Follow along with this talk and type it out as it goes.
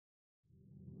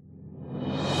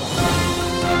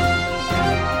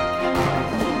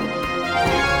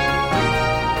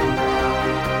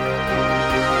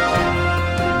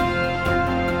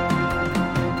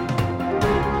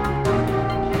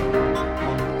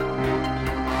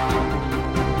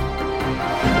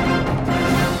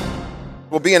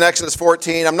we'll be in Exodus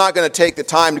 14. I'm not going to take the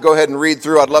time to go ahead and read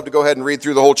through. I'd love to go ahead and read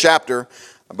through the whole chapter,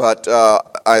 but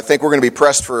I think we're going to be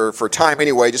pressed for time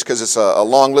anyway, just because it's a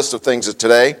long list of things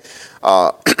today.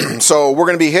 So we're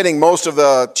going to be hitting most of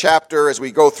the chapter as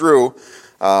we go through.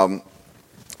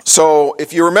 So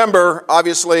if you remember,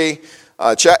 obviously,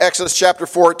 Exodus chapter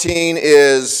 14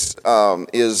 is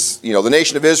the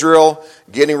nation of Israel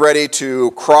getting ready to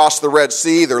cross the Red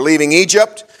Sea. They're leaving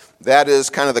Egypt. That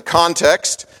is kind of the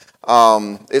context.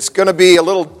 It's going to be a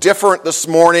little different this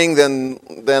morning than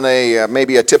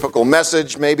maybe a typical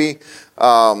message. Maybe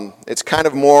it's kind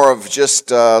of more of just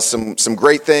some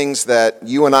great things that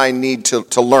you and I need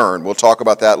to learn. We'll talk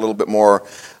about that a little bit more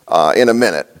in a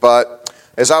minute. But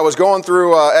as I was going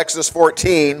through Exodus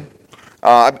 14,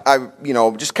 I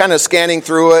just kind of scanning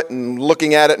through it and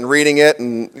looking at it and reading it,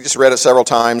 and just read it several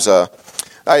times.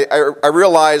 I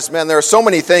realized, man, there are so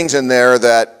many things in there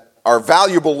that are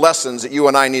valuable lessons that you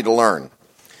and I need to learn.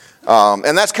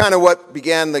 And that's kind of what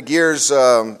began the gears,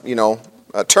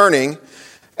 turning.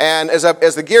 And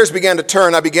as the gears began to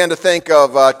turn, I began to think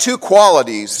of two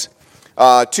qualities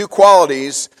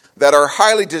that are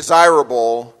highly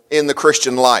desirable in the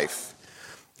Christian life.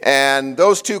 And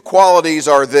those two qualities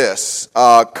are this: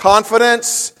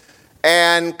 confidence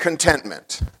and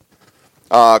contentment.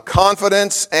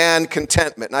 Confidence and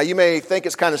contentment. Now, you may think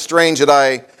it's kind of strange that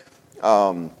I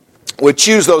would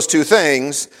choose those two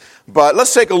things, but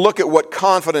let's take a look at what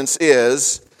confidence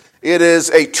is. It is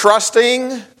a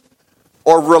trusting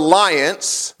or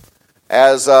reliance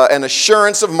as an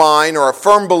assurance of mind or a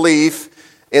firm belief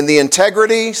in the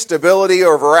integrity, stability,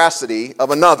 or veracity of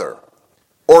another,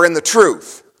 or in the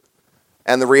truth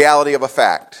and the reality of a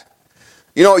fact.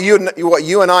 You know, what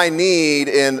you and I need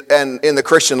in the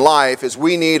Christian life is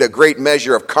we need a great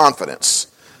measure of confidence.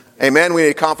 Amen? We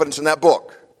need confidence in that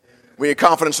book. We need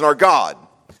confidence in our God.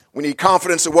 We need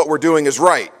confidence that what we're doing is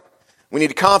right. We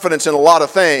need confidence in a lot of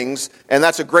things, and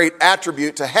that's a great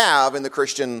attribute to have in the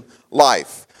Christian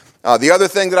life. The other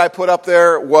thing that I put up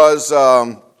there was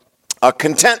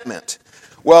contentment.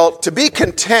 Well, to be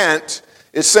content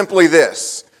is simply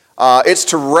this. It's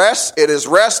to rest. It is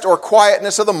rest or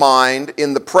quietness of the mind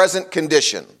in the present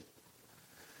condition.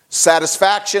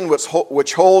 Satisfaction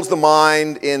which holds the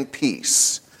mind in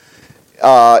peace.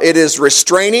 It is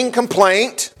restraining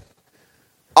complaint,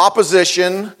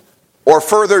 opposition, or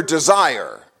further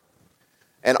desire,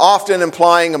 and often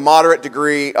implying a moderate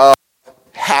degree of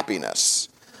happiness.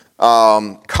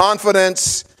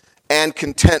 Confidence and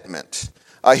contentment.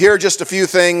 Here are just a few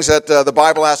things that the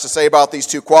Bible has to say about these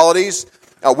two qualities.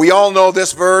 We all know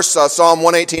this verse, Psalm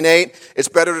 118:8. It's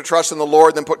better to trust in the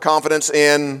Lord than put confidence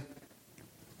in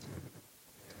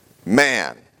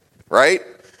man, right?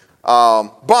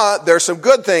 But there's some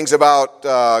good things about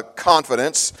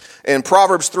confidence. In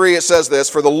Proverbs 3 it says this: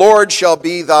 "For the Lord shall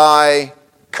be thy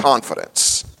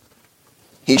confidence.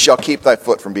 He shall keep thy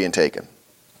foot from being taken."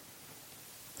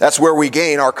 That's where we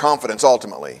gain our confidence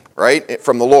ultimately, right?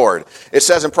 From the Lord. It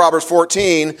says in Proverbs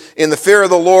 14, "In the fear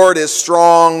of the Lord is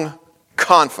strong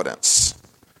confidence.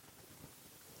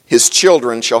 His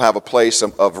children shall have a place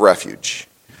of refuge."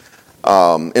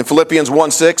 In Philippians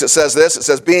 1:6 it says this. It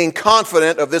says, "Being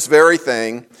confident of this very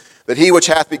thing, that he which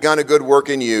hath begun a good work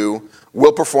in you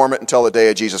will perform it until the day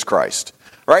of Jesus Christ."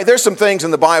 Right? There's some things in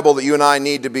the Bible that you and I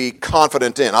need to be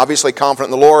confident in. Obviously,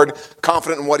 confident in the Lord,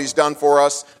 confident in what he's done for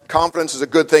us. Confidence is a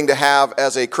good thing to have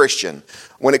as a Christian.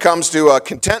 When it comes to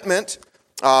contentment,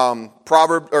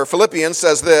 Philippians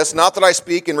says this: "Not that I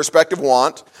speak in respect of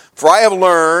want, for I have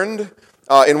learned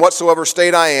in whatsoever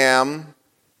state I am,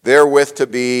 therewith to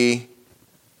be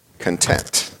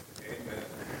content." Amen.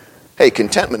 Hey,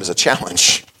 contentment is a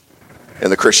challenge in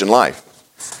the Christian life.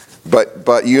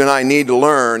 But you and I need to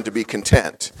learn to be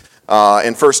content.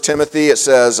 In 1 Timothy it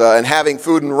says, "And having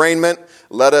food and raiment,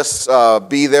 let us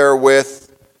be therewith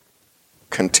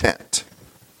content."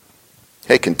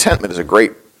 Hey, contentment is a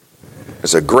great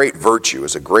virtue,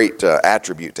 is a great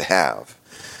attribute to have.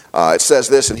 It says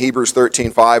this in Hebrews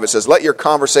 13:5. It says, "Let your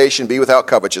conversation be without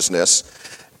covetousness,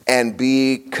 and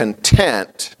be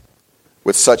content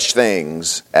with such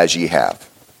things as ye have."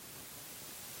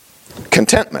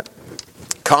 Contentment.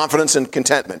 Confidence and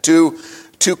contentment.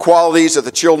 Two qualities that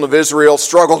the children of Israel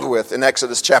struggled with in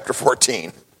Exodus chapter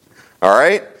 14. All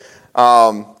right?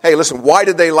 Hey, listen, why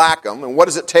did they lack them? And what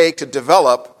does it take to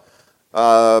develop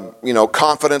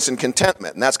confidence and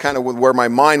contentment? And that's kind of where my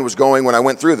mind was going when I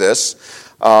went through this.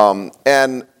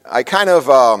 And I kind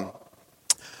of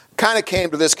came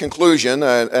to this conclusion,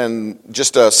 and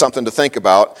just something to think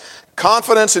about.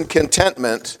 Confidence and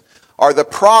contentment are the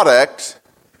product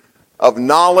of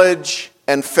knowledge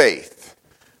and faith.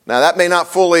 Now, that may not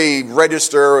fully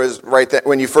register as right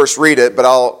when you first read it, but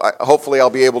hopefully I'll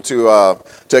be able to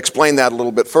explain that a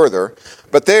little bit further.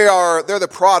 But they're the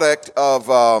product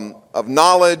of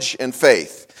knowledge and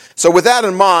faith. So with that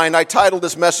in mind, I titled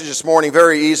this message this morning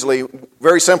very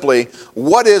simply,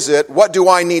 what is it? What do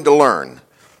I need to learn?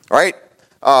 All right?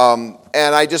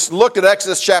 And I just looked at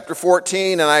Exodus chapter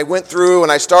 14, and I went through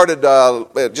and I started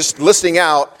just listing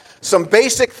out some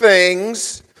basic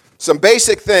things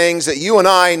that you and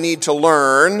I need to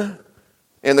learn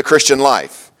in the Christian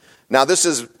life. Now, this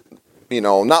is,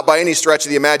 not by any stretch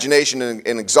of the imagination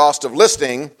an exhaustive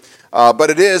listing, but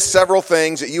it is several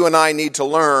things that you and I need to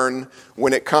learn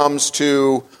when it comes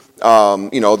to,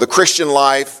 the Christian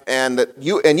life, and that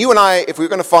you and I, if we're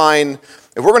going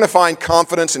to find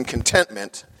confidence and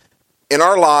contentment in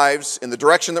our lives, in the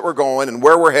direction that we're going, and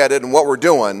where we're headed, and what we're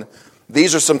doing.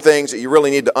 These are some things that you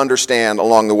really need to understand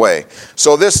along the way.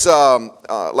 So this,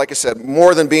 like I said,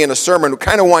 more than being a sermon,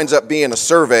 kind of winds up being a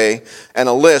survey and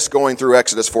a list going through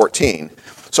Exodus 14.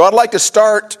 So I'd like to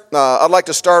start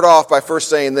off by first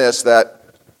saying this,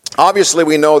 that obviously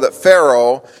we know that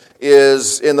Pharaoh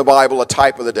is in the Bible a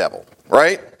type of the devil,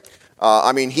 right?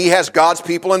 He has God's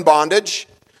people in bondage.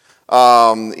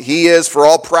 He is, for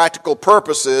all practical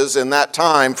purposes in that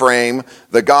time frame,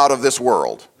 the god of this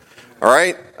world. All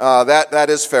right? That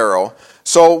is Pharaoh.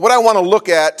 So what I want to look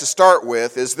at to start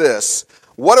with is this.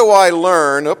 What do I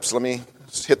learn? Oops, let me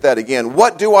hit that again.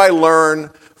 What do I learn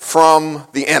from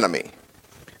the enemy?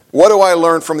 What do I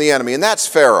learn from the enemy? And that's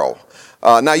Pharaoh.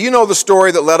 Now, you know the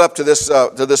story that led up to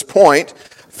this point.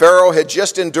 Pharaoh had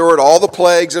just endured all the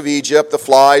plagues of Egypt, the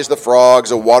flies, the frogs,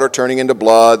 the water turning into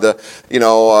blood,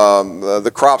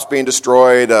 the crops being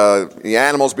destroyed, the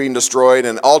animals being destroyed,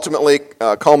 and ultimately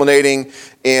culminating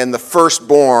in the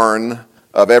firstborn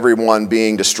of everyone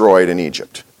being destroyed in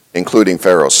Egypt, including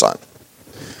Pharaoh's son.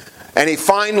 And he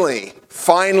finally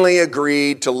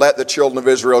agreed to let the children of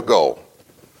Israel go.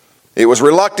 It was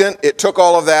reluctant. It took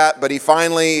all of that, but he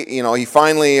finally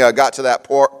got to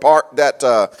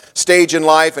that stage in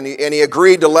life, and he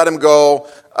agreed to let him go,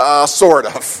 sort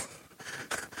of.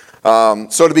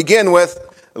 So to begin with,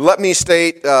 let me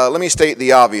state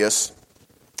the obvious,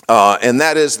 and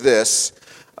that is this: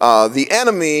 the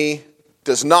enemy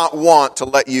does not want to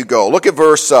let you go. Look at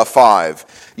verse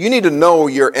 5. You need to know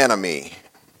your enemy,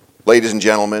 ladies and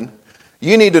gentlemen.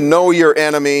 You need to know your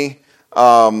enemy.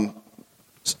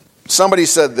 Somebody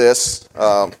said this,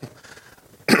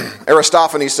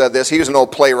 Aristophanes said this. He was an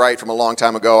old playwright from a long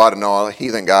time ago. I don't know, a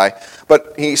heathen guy.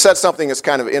 But he said something that's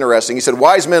kind of interesting. He said,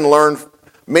 wise men learn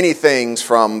many things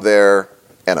from their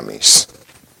enemies.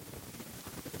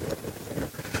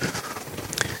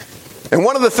 And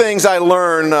one of the things I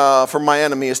learned from my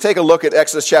enemy is take a look at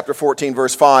Exodus chapter 14,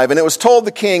 verse 5. And it was told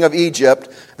the king of Egypt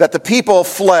that the people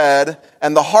fled,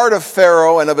 and the heart of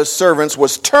Pharaoh and of his servants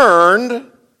was turned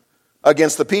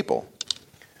against the people.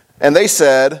 And they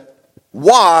said,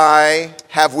 why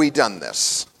have we done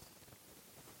this?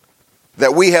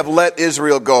 That we have let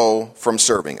Israel go from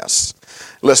serving us.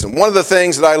 Listen, one of the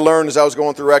things that I learned as I was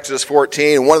going through Exodus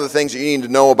 14, and one of the things that you need to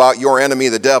know about your enemy,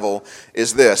 the devil,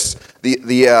 is this.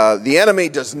 The enemy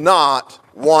does not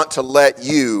want to let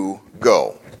you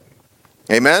go.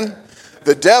 Amen?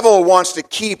 The devil wants to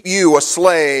keep you a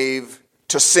slave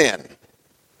to sin.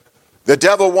 The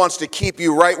devil wants to keep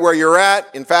you right where you're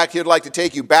at. In fact, he'd like to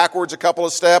take you backwards a couple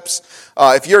of steps.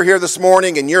 If you're here this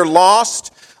morning and you're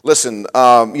lost, listen,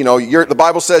 the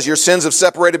Bible says your sins have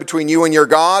separated between you and your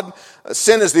God.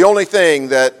 Sin is the only thing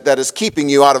that is keeping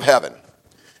you out of heaven.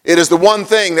 It is the one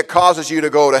thing that causes you to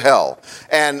go to hell.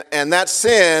 And that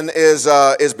sin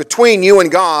is between you and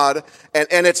God,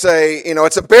 and it's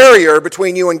a barrier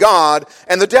between you and God,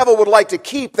 and the devil would like to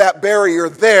keep that barrier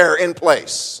there in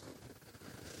place.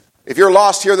 If you're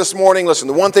lost here this morning, listen,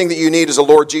 the one thing that you need is the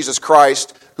Lord Jesus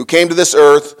Christ, who came to this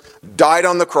earth, died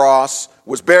on the cross,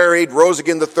 was buried, rose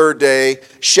again the third day,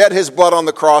 shed his blood on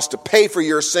the cross to pay for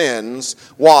your sins.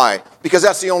 Why? Because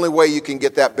that's the only way you can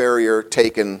get that barrier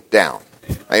taken down.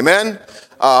 Amen?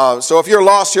 So if you're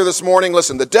lost here this morning,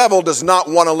 listen, the devil does not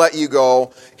want to let you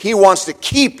go. He wants to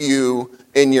keep you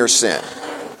in your sin.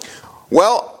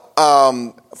 Well,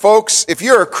 folks, if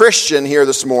you're a Christian here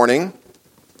this morning,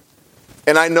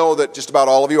 and I know that just about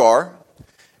all of you are,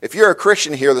 if you're a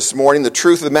Christian here this morning, the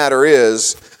truth of the matter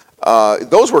is,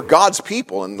 those were God's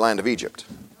people in the land of Egypt.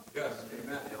 Yes,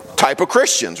 amen. Type of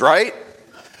Christians, right?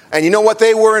 And you know what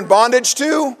they were in bondage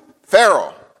to?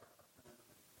 Pharaoh.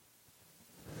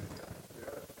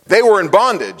 They were in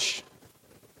bondage,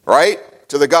 right?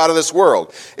 to the god of this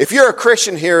world. If you're a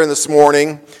Christian here this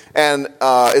morning, and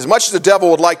as much as the devil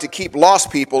would like to keep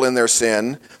lost people in their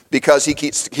sin, because he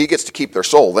gets to keep their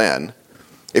soul then,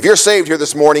 if you're saved here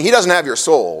this morning, he doesn't have your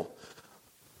soul.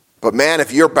 But man,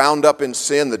 if you're bound up in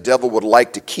sin, the devil would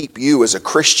like to keep you as a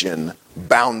Christian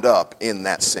bound up in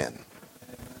that sin.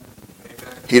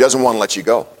 He doesn't want to let you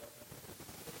go.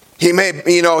 He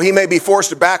may be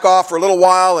forced to back off for a little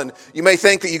while, and you may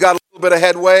think that you got a little bit of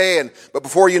headway, but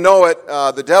before you know it,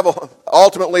 the devil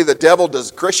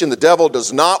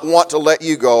does not want to let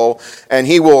you go, and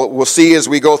we'll see as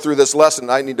we go through this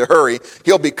lesson, I need to hurry,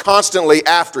 he'll be constantly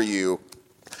after you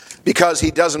because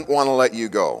he doesn't want to let you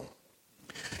go.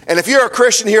 And if you're a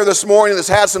Christian here this morning that's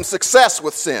had some success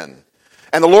with sin,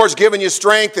 and the Lord's given you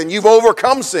strength and you've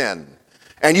overcome sin,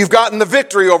 and you've gotten the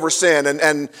victory over sin,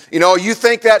 and you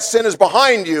think that sin is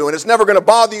behind you and it's never going to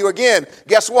bother you again,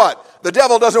 guess what? The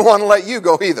devil doesn't want to let you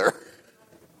go either.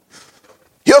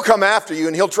 He'll come after you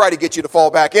and he'll try to get you to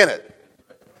fall back in it.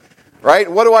 Right?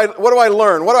 What do I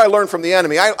learn? What do I learn from the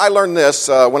enemy? I learned this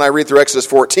when I read through Exodus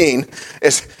 14.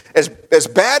 As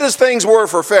bad as things were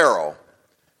for Pharaoh,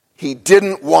 he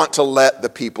didn't want to let the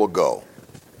people go.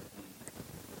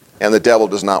 And the devil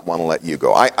does not want to let you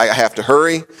go. I have to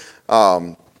hurry.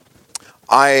 I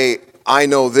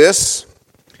know this.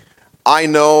 I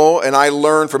know, and I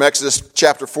learned from Exodus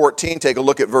chapter 14, take a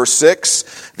look at verse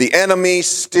 6. The enemy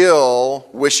still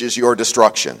wishes your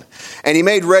destruction. And he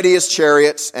made ready his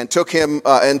chariots and took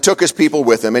his people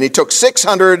with him. And he took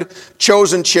 600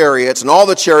 chosen chariots and all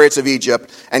the chariots of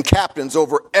Egypt and captains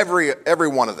over every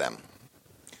one of them.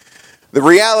 The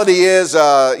reality is,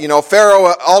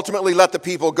 Pharaoh ultimately let the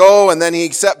people go, and then he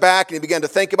sat back and he began to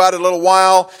think about it a little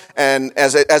while. And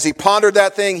as he pondered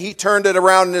that thing, he turned it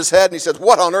around in his head and he said,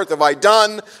 "What on earth have I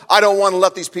done? I don't want to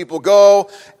let these people go."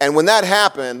 And when that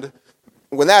happened,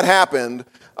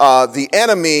 the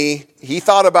enemy, he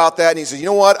thought about that and he said, "You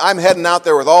know what? I'm heading out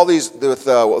there with all these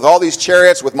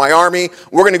chariots, with my army.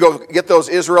 We're going to go get those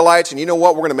Israelites, and you know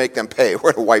what? We're going to make them pay.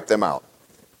 We're going to wipe them out.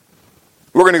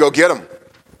 We're going to go get them.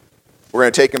 We're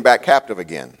going to take him back captive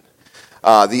again."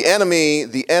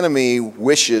 The enemy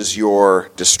wishes your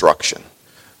destruction.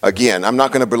 Again, I'm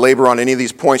not going to belabor on any of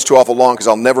these points too awful long because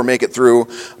I'll never make it through.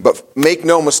 But make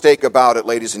no mistake about it,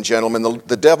 ladies and gentlemen,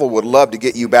 the devil would love to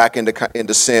get you back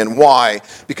into sin. Why?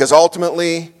 Because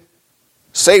ultimately,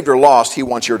 saved or lost, he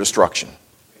wants your destruction.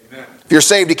 Amen. If you're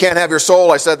saved, he can't have your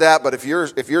soul. I said that. But if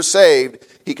you're saved,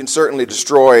 he can certainly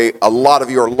destroy a lot of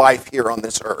your life here on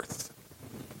this earth.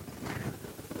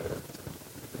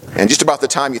 And just about the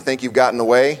time you think you've gotten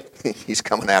away, he's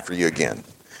coming after you again.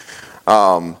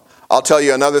 I'll tell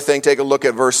you another thing. Take a look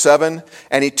at verse 7.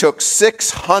 And he took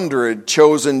 600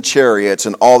 chosen chariots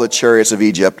and all the chariots of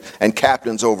Egypt and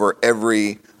captains over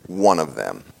every one of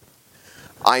them.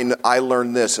 I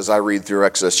learned this as I read through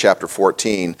Exodus chapter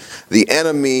 14. The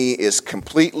enemy is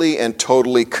completely and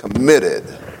totally committed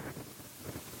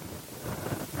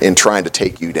in trying to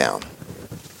take you down.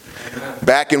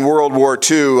 Back in World War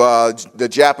II, the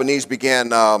Japanese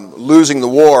began losing the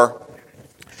war,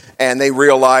 and they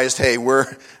realized, hey, we're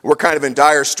kind of in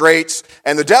dire straits,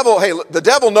 and the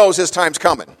devil knows his time's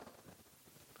coming.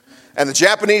 And the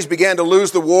Japanese began to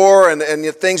lose the war, and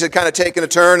things had kind of taken a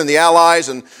turn, and the Allies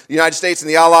and the United States and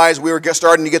the Allies, we were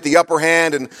starting to get the upper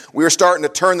hand, and we were starting to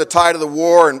turn the tide of the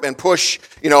war and push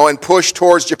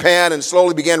towards Japan, and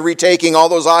slowly began retaking all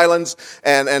those islands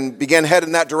and began heading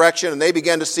in that direction, and they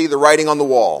began to see the writing on the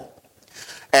wall.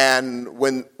 And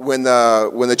when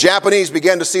the Japanese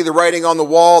began to see the writing on the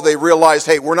wall, they realized,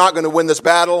 hey, we're not going to win this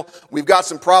battle. We've got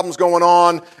some problems going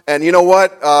on, and you know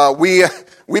what? We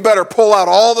better pull out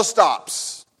all the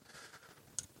stops.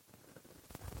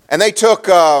 And they took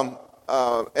a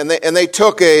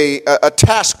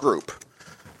task group.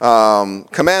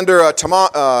 Commander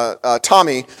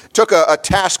Tommy took a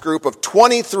task group of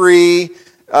 23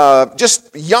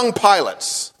 just young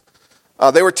pilots.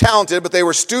 They were talented, but they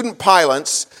were student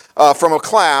pilots from a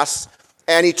class,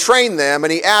 and he trained them,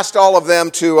 and he asked all of them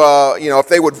to, if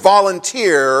they would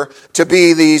volunteer to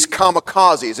be these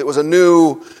kamikazes. It was a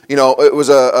new,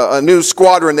 a new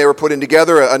squadron they were putting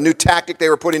together, a new tactic they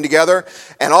were putting together,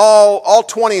 and all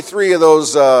 23 of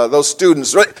those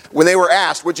students, when they were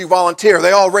asked, "Would you volunteer?"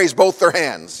 They all raised both their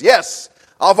hands. "Yes,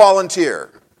 I'll volunteer."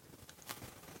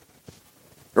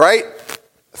 Right?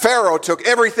 Pharaoh took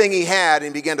everything he had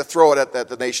and began to throw it at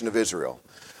the nation of Israel.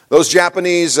 Those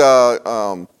Japanese,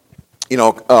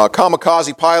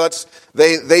 kamikaze pilots,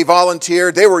 they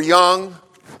volunteered. They were young.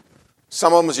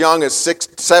 Some of them as young as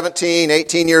 17,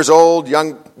 18 years old,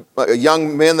 young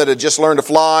men that had just learned to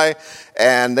fly,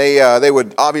 and they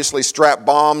would obviously strap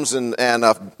bombs and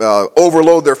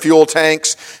overload their fuel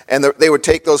tanks, and they would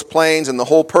take those planes, and the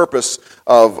whole purpose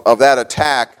of that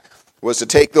attack was to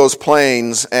take those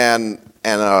planes and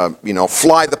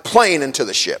fly the plane into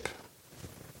the ship.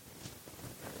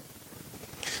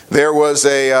 There was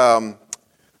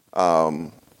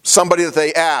somebody that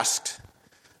they asked,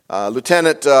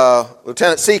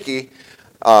 Lieutenant Seki.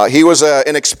 He was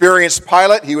an experienced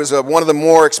pilot. He was one of the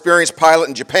more experienced pilot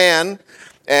in Japan.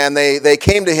 And they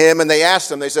came to him and they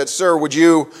asked him, they said, "Sir, would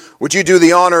you do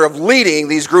the honor of leading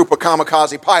these group of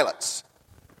kamikaze pilots?"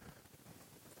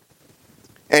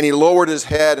 And he lowered his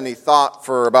head and he thought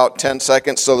for about 10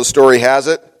 seconds, so the story has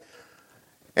it.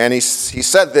 And he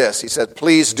said this, he said,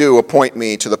 "Please do appoint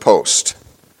me to the post."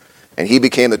 And he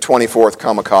became the 24th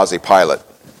kamikaze pilot,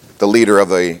 the leader of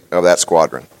that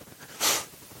squadron.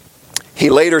 He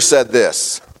later said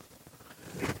this.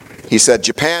 He said,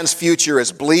 "Japan's future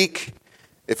is bleak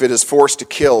if it is forced to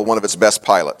kill one of its best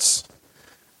pilots.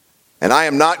 And I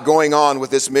am not going on with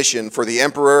this mission for the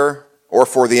emperor or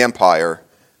for the empire.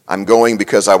 I'm going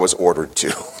because I was ordered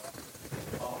to."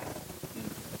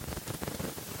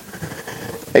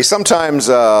 Hey, sometimes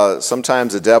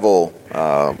the devil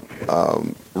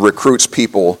recruits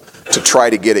people to try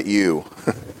to get at you,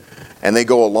 and they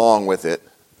go along with it.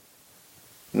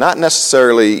 Not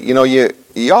necessarily,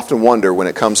 you often wonder when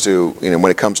it comes to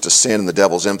sin and the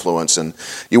devil's influence, and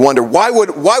you wonder why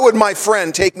would my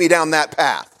friend take me down that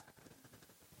path?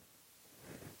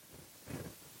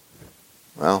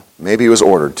 Well, maybe he was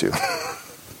ordered to.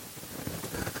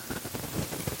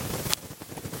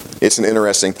 It's an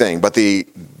interesting thing, but the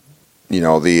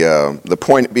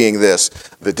point being this: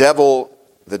 the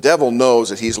devil knows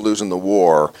that he's losing the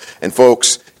war, and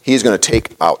folks, he's going to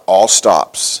take out all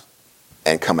stops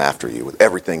and come after you with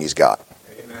everything he's got.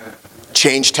 Amen.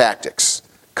 Change tactics,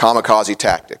 kamikaze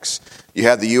tactics. You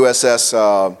had the USS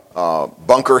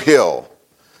Bunker Hill.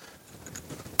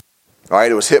 All right,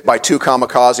 it was hit by 2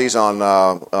 kamikazes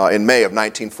in May of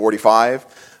 1945,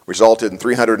 resulted in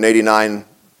 389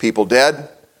 people dead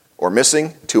or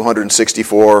missing,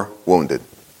 264 wounded.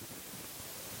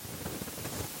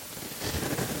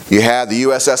 You had the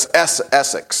USS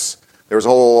Essex. There was a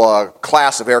whole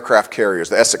class of aircraft carriers,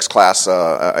 the Essex class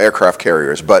aircraft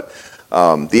carriers. But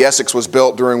the Essex was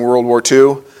built during World War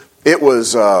II. It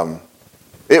was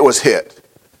hit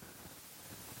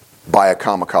by a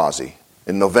kamikaze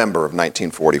in November of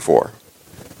 1944.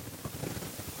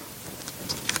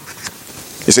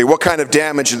 You say, what kind of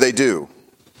damage did they do?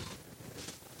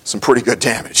 Some pretty good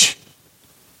damage.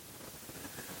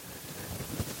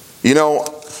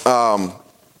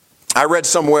 I read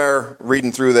somewhere,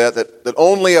 reading through that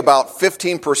only about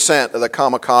 15% of the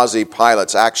kamikaze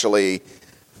pilots actually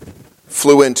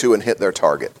flew into and hit their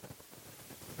target.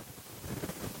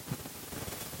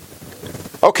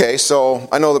 Okay, so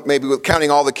I know that maybe with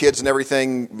counting all the kids and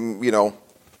everything,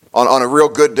 on a real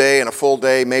good day and a full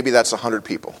day, maybe that's 100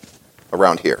 people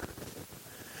around here.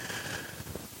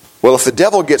 Well, if the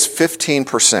devil gets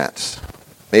 15%,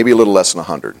 maybe a little less than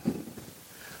 100,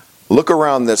 look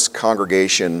around this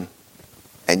congregation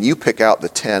and you pick out the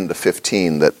 10 to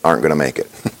 15 that aren't going to make it.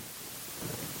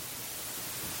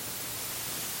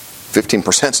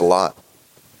 15% is a lot.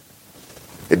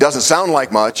 It doesn't sound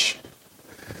like much,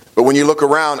 but when you look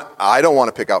around, I don't want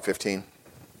to pick out 15.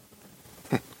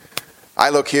 I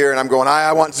look here and I'm going,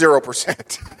 I want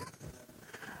 0%.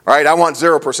 All right, I want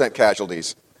 0%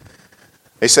 casualties.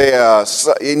 They say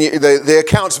the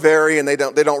accounts vary and they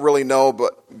don't really know,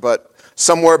 but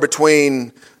somewhere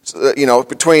between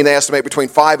they estimate between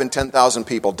 5,000 and 10,000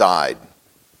 people died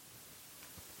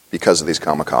because of these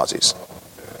kamikazes.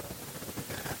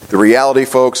 The reality,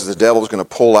 folks, is the devil is going to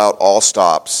pull out all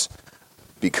stops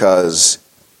because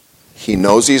he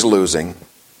knows he's losing,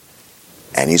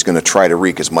 and he's going to try to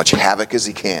wreak as much havoc as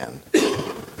he can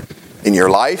in your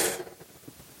life,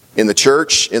 in the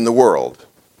church, in the world.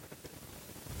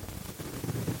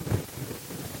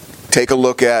 Take a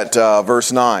look at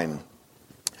verse 9.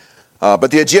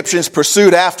 But the Egyptians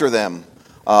pursued after them,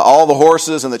 all the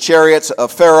horses and the chariots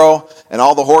of Pharaoh and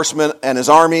all the horsemen and his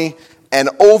army, and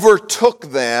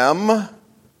overtook them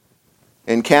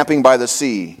encamping by the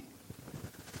sea,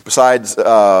 besides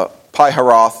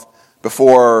Pi-haroth,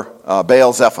 before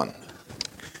Baal-zephon.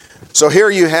 So here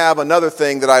you have another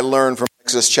thing that I learned from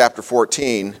Exodus chapter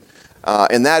 14,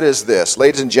 and that is this.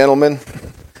 Ladies and gentlemen,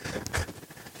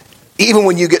 even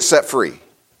when you get set free,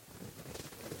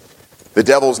 the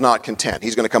devil's not content.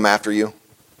 He's going to come after you.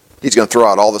 He's going to throw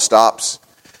out all the stops.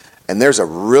 And there's a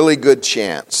really good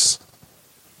chance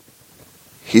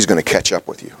he's going to catch up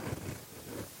with you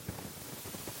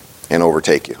and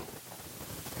overtake you.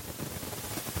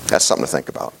 That's something to think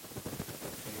about.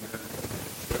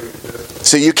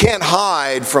 So you can't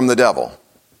hide from the devil.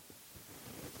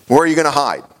 Where are you going to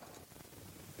hide?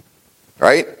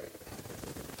 Right?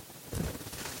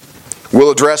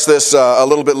 We'll address this a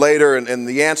little bit later, and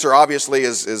the answer obviously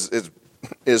is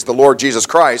the Lord Jesus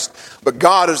Christ. But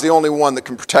God is the only one that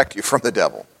can protect you from the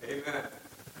devil. Amen.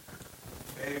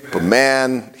 Amen. But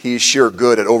man, he's sure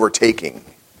good at overtaking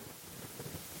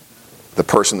the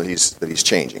person that he's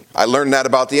changing. I learned that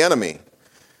about the enemy.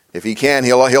 If he can,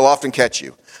 he'll often catch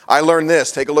you. I learned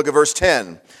this. Take a look at verse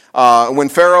 10. When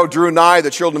Pharaoh drew nigh,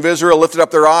 the children of Israel lifted up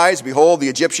their eyes. Behold, the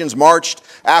Egyptians marched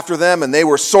after them, and they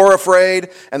were sore afraid.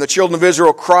 And the children of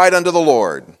Israel cried unto the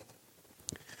Lord.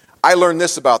 I learned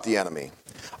this about the enemy.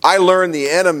 I learned the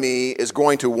enemy is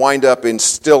going to wind up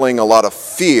instilling a lot of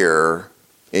fear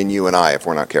in you and I if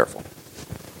we're not careful.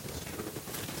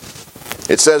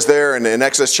 It says there in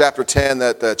Exodus chapter 10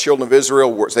 that the children of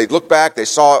Israel, they looked back, they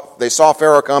saw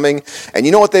Pharaoh coming, and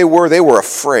you know what they were? They were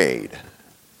afraid.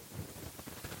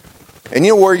 And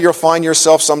you know where you'll find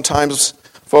yourself sometimes,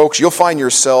 folks? You'll find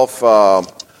yourself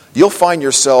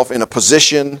in a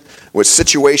position with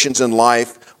situations in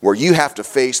life where you have to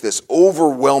face this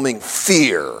overwhelming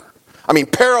fear. I mean,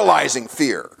 paralyzing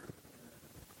fear.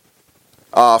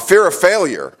 Fear of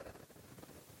failure.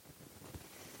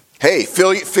 Hey,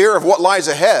 fear of what lies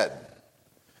ahead.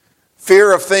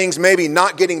 Fear of things maybe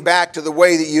not getting back to the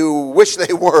way that you wish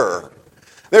they were.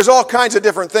 There's all kinds of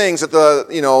different things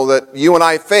that you and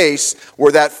I face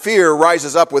where that fear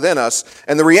rises up within us.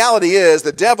 And the reality is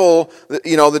the devil,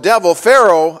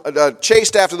 Pharaoh,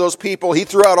 chased after those people. He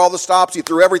threw out all the stops. He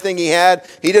threw everything he had.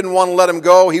 He didn't want to let them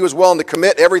go. He was willing to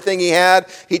commit everything he had.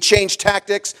 He changed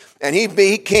tactics. And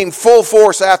he came full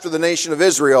force after the nation of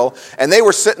Israel. And they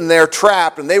were sitting there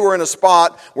trapped. And they were in a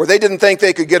spot where they didn't think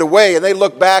they could get away. And they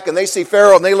look back and they see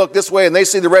Pharaoh. And they look this way and they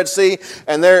see the Red Sea.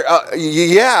 And they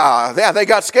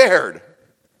got scared.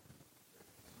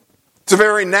 It's a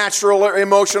very natural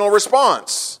emotional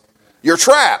response. You're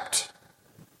trapped.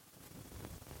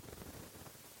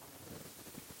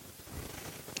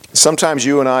 Sometimes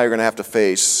you and I are going to have to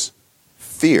face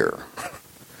fear.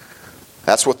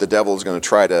 That's what the devil is going to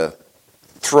try to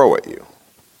throw at you.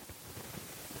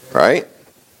 Right?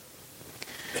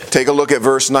 Take a look at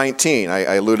verse 19.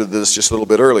 I alluded to this just a little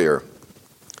bit earlier.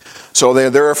 So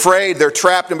they're afraid. They're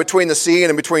trapped in between the sea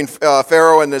and in between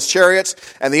Pharaoh and his chariots.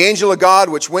 And the angel of God,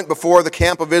 which went before the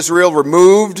camp of Israel,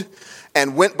 removed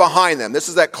and went behind them. This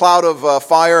is that cloud of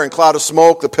fire and cloud of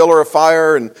smoke, the pillar of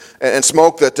fire and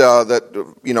smoke that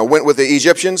went with the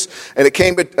Egyptians. And it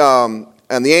came.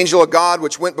 And the angel of God,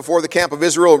 which went before the camp of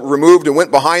Israel, removed and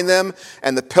went behind them.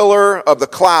 And the pillar of the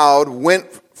cloud went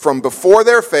from before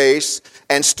their face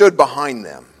and stood behind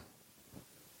them.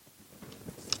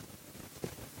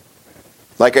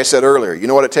 Like I said earlier, you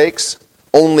know what it takes?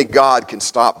 Only God can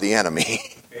stop the enemy.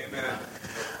 Amen.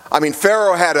 I mean,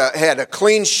 Pharaoh had a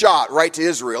clean shot right to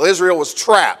Israel. Israel was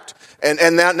trapped.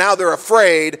 And now they're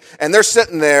afraid, and they're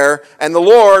sitting there. And the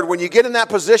Lord, when you get in that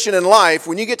position in life,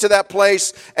 when you get to that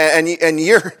place, and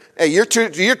you're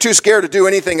too scared to do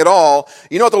anything at all,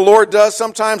 you know what the Lord does?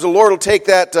 Sometimes the Lord will take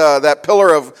that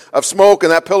pillar of smoke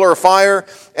and that pillar of fire,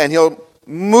 and He'll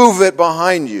move it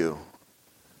behind you,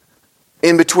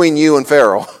 in between you and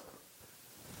Pharaoh.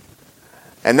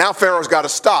 And now Pharaoh's got to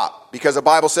stop, because the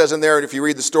Bible says in there, if you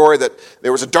read the story, that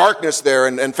there was a darkness there,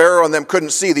 and Pharaoh and them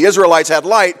couldn't see. The Israelites had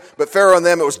light, but Pharaoh and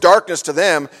them, it was darkness to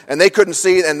them, and they couldn't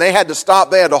see, and they had to stop.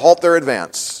 They had to halt their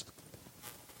advance.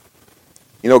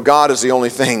 You know, God is the only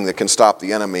thing that can stop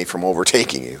the enemy from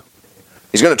overtaking you.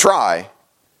 He's going to try,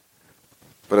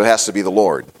 but it has to be the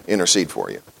Lord intercede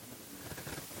for you.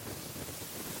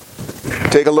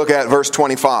 Take a look at verse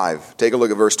 25. Take a look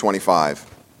at verse 25.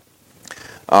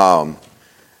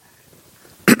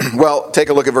 Take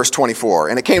a look at verse 24.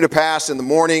 And it came to pass in the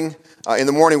morning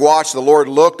watch, the Lord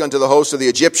looked unto the host of the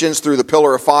Egyptians through the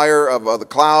pillar of fire of the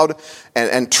cloud,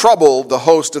 and troubled the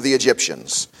host of the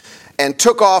Egyptians, and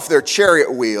took off their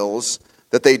chariot wheels,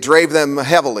 that they drave them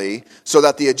heavily, so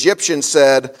that the Egyptians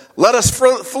said, Let us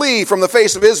flee from the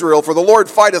face of Israel, for the Lord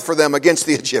fighteth for them against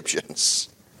the Egyptians.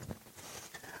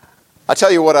 I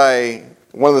tell you what,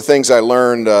 one of the things I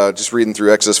learned just reading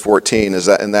through Exodus 14 is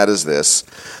this.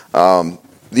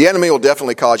 The enemy will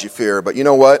definitely cause you fear, but you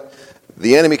know what?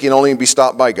 The enemy can only be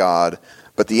stopped by God,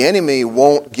 but the enemy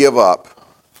won't give up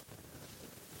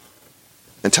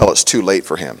until it's too late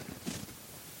for him.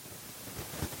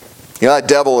 You know, that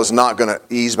devil is not going to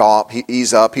ease up.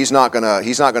 He's not going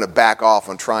to back off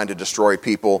on trying to destroy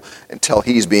people until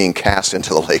he's being cast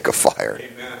into the lake of fire.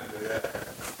 Amen.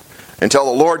 Until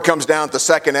the Lord comes down at the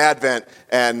second advent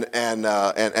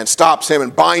and stops him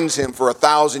and binds him for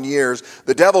 1,000 years.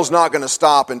 The devil's not going to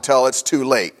stop until it's too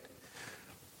late.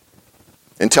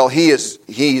 Until his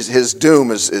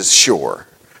doom is sure.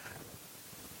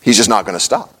 He's just not going to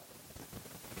stop.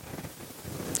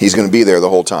 He's going to be there the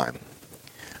whole time.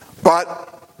 But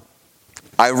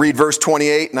I read verse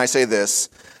 28 and I say this,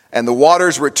 and the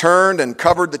waters returned and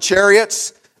covered the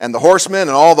chariots and the horsemen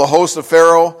and all the hosts of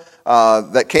Pharaoh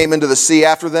that came into the sea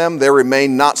after them. There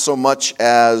remained not so much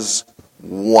as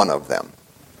one of them.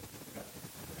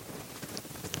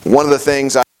 One of the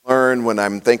things I learn when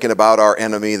I'm thinking about our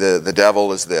enemy, the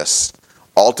devil, is this.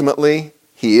 Ultimately,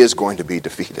 he is going to be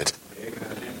defeated.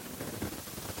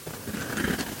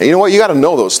 And you know what? You got to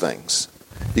know those things.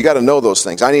 You got to know those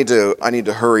things. I need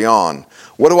to hurry on.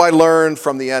 What do I learn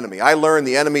from the enemy? I learned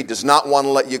the enemy does not want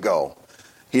to let you go.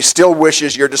 He still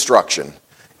wishes your destruction.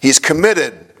 He's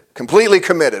committed, completely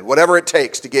committed, whatever it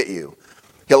takes to get you.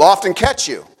 He'll often catch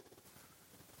you.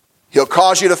 He'll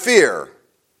cause you to fear.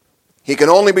 He can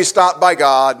only be stopped by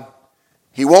God.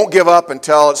 He won't give up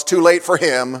until it's too late for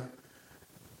him.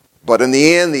 But in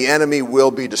the end, the enemy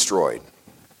will be destroyed.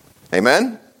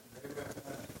 Amen?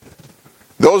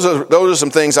 Those are some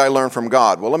things I learned from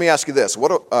God. Well, let me ask you this.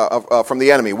 From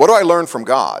the enemy, what do I learn from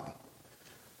God?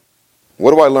 What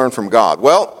do I learn from God?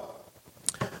 Well,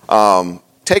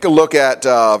 take a look at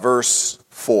verse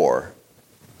 4.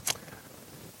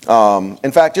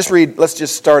 In fact, let's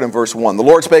just start in verse 1. The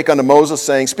Lord spake unto Moses,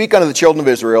 saying, Speak unto the children of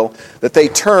Israel, that they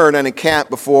turn and encamp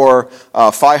before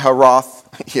Hahiroth,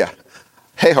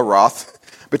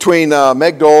 between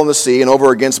Migdol and the sea, and over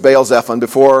against Baal-zephon,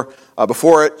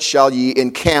 before it shall ye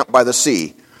encamp by the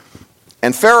sea.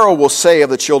 And Pharaoh will say of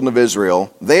the children of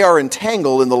Israel, They are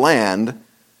entangled in the land,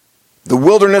 the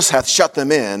wilderness hath shut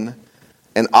them in,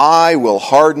 and I will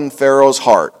harden Pharaoh's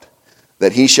heart,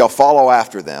 that he shall follow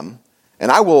after them.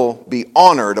 And I will be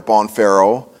honored upon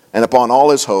Pharaoh and upon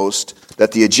all his host,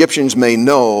 that the Egyptians may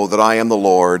know that I am the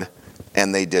Lord.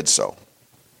 And they did so.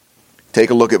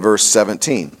 Take a look at verse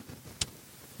 17.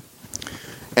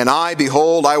 And I,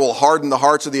 behold, I will harden the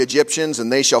hearts of the Egyptians,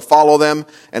 and they shall follow them.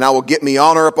 And I will get me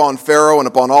honor upon Pharaoh and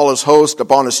upon all his host,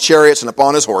 upon his chariots and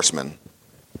upon his horsemen.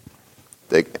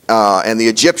 And the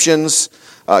Egyptians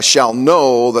shall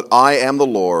know that I am the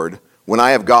Lord, when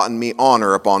I have gotten me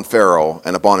honor upon Pharaoh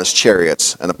and upon his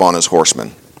chariots and upon his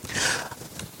horsemen.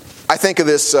 I think of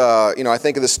this, I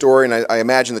think of this story, and I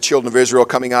imagine the children of Israel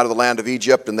coming out of the land of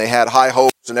Egypt, and they had high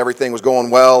hopes, and everything was going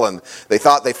well, and they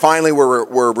thought they finally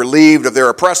were relieved of their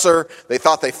oppressor. They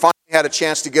thought they finally had a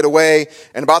chance to get away,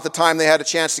 and about the time they had a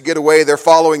chance to get away, they're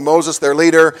following Moses, their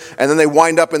leader, and then they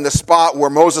wind up in the spot where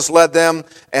Moses led them,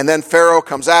 and then Pharaoh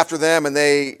comes after them, and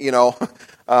they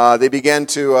begin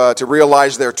to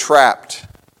realize they're trapped.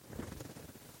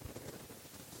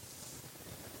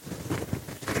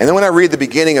 And then when I read the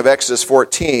beginning of Exodus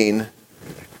 14,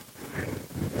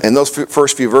 and those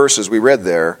first few verses we read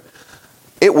there,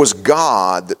 it was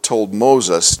God that told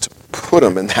Moses to put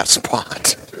them in that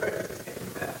spot.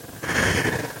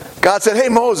 God said, hey,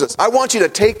 Moses, I want you to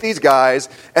take these guys,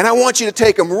 and I want you to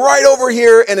take them right over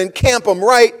here and encamp them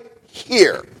right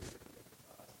here.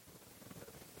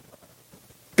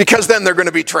 Because then they're going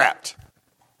to be trapped.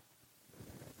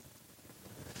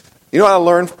 You know what I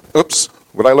learned?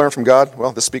 What I learned from God?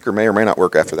 Well, the speaker may or may not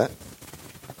work after that.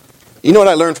 You know what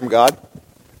I learned from God?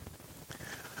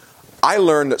 I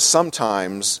learned that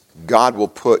sometimes God will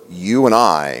put you and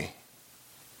I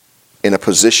in a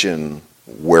position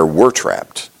where we're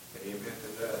trapped. Amen to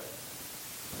that.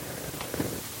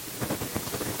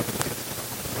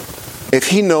 If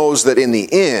he knows that in the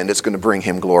end it's going to bring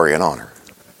him glory and honor.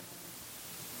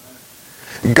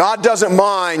 God doesn't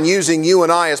mind using you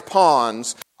and I as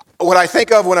pawns. What I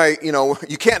think of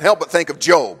you can't help but think of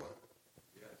Job.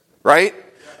 Right?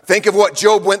 Think of what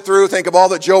Job went through. Think of all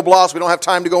that Job lost. We don't have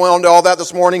time to go into all that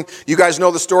this morning. You guys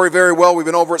know the story very well. We've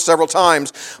been over it several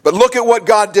times. But look at what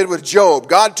God did with Job.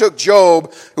 God took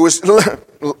Job, who was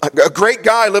a great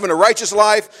guy living a righteous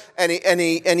life, and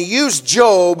he used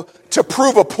Job to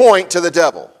prove a point to the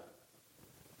devil.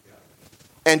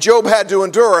 And Job had to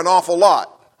endure an awful lot.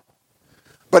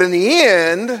 But in the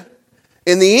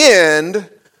end,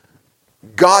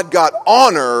 God got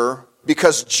honor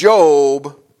because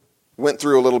Job went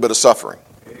through a little bit of suffering.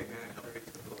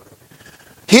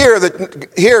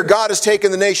 Here God has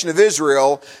taken the nation of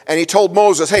Israel, and he told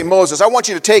Moses, hey, Moses, I want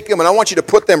you to take them and I want you to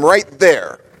put them right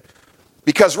there.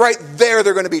 Because right there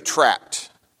they're going to be trapped.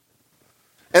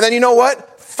 And then you know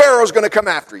what? Pharaoh's going to come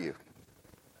after you.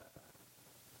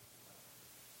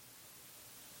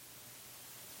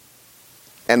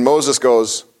 And Moses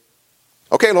goes,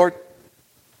 okay, Lord.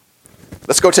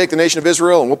 Let's go take the nation of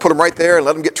Israel and we'll put them right there and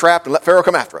let them get trapped and let Pharaoh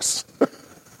come after us.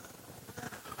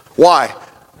 Why?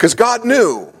 Because God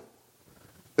knew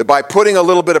that by putting a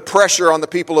little bit of pressure on the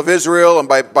people of Israel and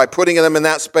by putting them in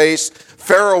that space,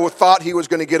 Pharaoh thought he was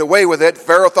going to get away with it.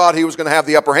 Pharaoh thought he was going to have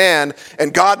the upper hand.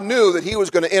 And God knew that he was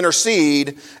going to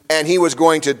intercede and he was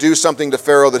going to do something to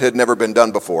Pharaoh that had never been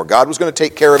done before. God was going to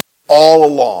take care of it all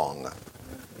along.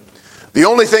 The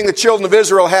only thing the children of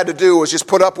Israel had to do was just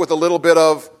put up with a little bit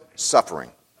of suffering.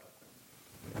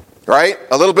 Right?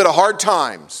 A little bit of hard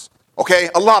times. Okay?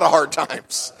 A lot of hard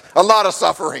times. A lot of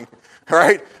suffering.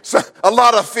 Right? So, a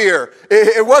lot of fear.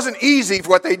 It wasn't easy for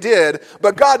what they did,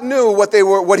 but God knew what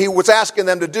he was asking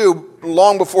them to do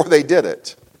long before they did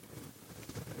it.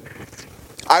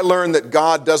 I learned that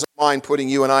God doesn't mind putting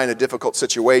you and I in a difficult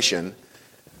situation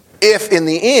if in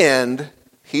the end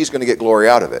he's going to get glory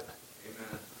out of it.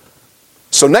 Amen.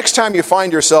 So next time you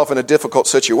find yourself in a difficult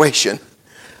situation,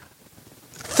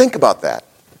 think about that.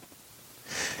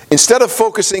 Instead of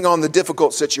focusing on the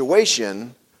difficult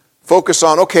situation, focus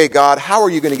on, okay, God, how are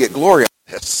you going to get glory out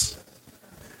of this?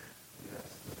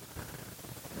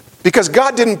 Because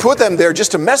God didn't put them there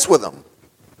just to mess with them.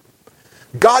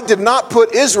 God did not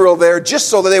put Israel there just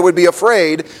so that they would be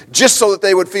afraid, just so that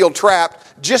they would feel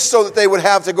trapped, just so that they would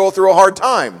have to go through a hard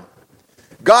time.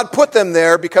 God put them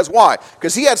there because why?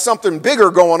 Because he had something bigger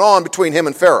going on between him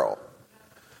and Pharaoh.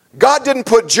 God didn't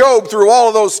put Job through all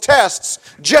of those tests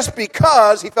just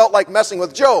because he felt like messing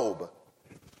with Job.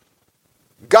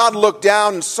 God looked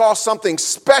down and saw something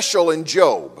special in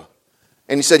Job.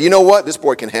 And he said, you know what? This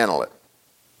boy can handle it.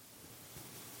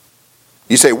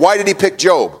 You say, why did he pick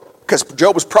Job? Because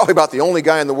Job was probably about the only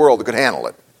guy in the world that could handle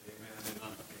it.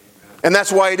 And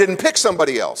that's why he didn't pick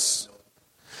somebody else.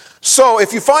 So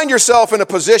if you find yourself in a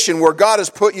position where God has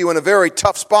put you in a very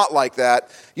tough spot like that,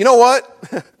 you know what?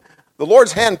 The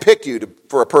Lord's handpicked you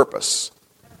for a purpose.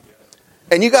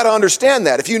 And you got to understand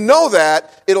that. If you know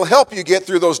that, it'll help you get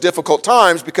through those difficult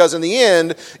times because in the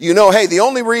end, you know, hey, the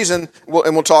only reason,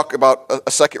 and we'll talk about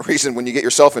a second reason when you get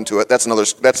yourself into it. That's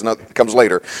another comes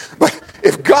later. But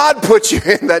if God puts you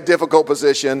in that difficult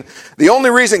position, the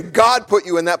only reason God put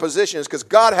you in that position is because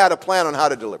God had a plan on how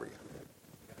to deliver you.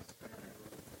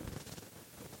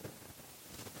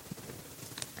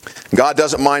 God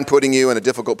doesn't mind putting you in a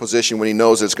difficult position when he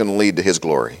knows it's going to lead to his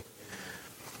glory.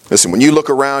 Listen, when you look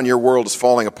around, your world is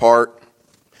falling apart.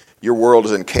 Your world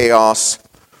is in chaos.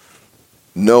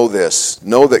 Know this.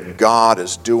 Know that God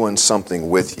is doing something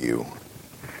with you.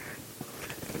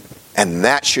 And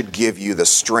that should give you the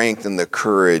strength and the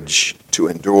courage to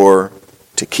endure,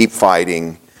 to keep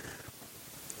fighting.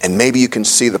 And maybe you can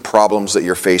see the problems that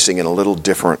you're facing in a little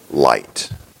different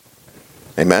light.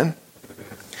 Amen?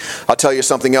 I'll tell you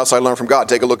something else I learned from God.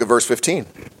 Take a look at verse 15.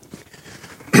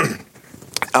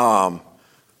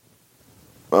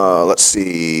 Let's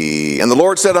see. And the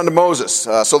Lord said unto Moses,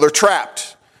 so they're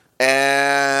trapped.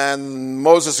 And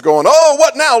Moses is going, oh,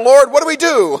 what now, Lord? What do we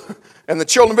do? And the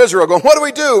children of Israel are going, what do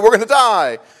we do? We're going to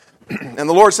die. And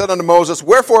the Lord said unto Moses,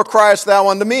 wherefore criest thou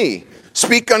unto me?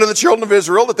 Speak unto the children of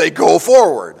Israel that they go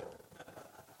forward.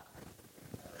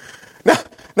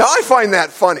 Now I find that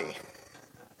funny.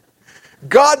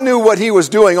 God knew what he was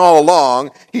doing all along.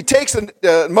 He takes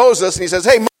Moses and he says,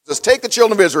 hey, Moses, take the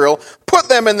children of Israel, put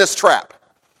them in this trap.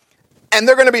 And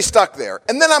they're going to be stuck there.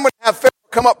 And then I'm going to have Pharaoh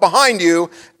come up behind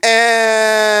you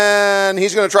and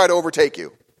he's going to try to overtake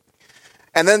you.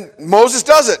 And then Moses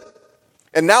does it.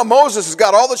 And now Moses has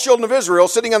got all the children of Israel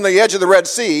sitting on the edge of the Red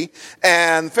Sea,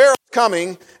 and Pharaoh's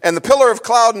coming, and the pillar of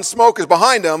cloud and smoke is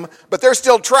behind them, but they're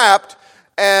still trapped,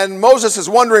 and Moses is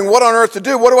wondering what on earth to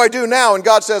do. What do I do now? And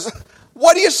God says,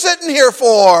 what are you sitting here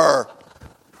for?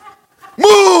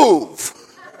 Move!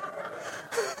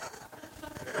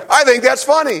 I think that's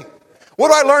funny. What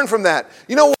do I learn from that?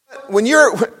 You know what? When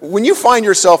you find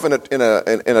yourself in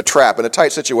a trap, in a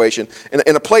tight situation,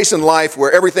 in a place in life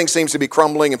where everything seems to be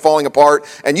crumbling and falling apart,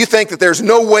 and you think that there's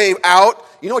no way out,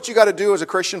 you know what you got to do as a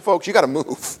Christian, folks? You got to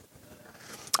move.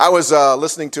 I was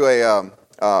listening to it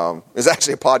was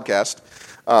actually a podcast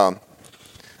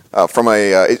from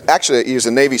actually he was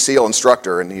a Navy SEAL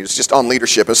instructor, and he was just on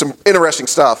leadership. It's some interesting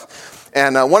stuff.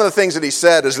 And one of the things that he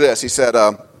said is this. He said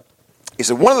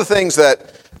one of the things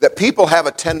that people have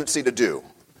a tendency to do,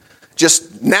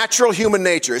 just natural human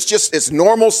nature, it's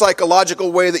normal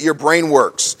psychological way that your brain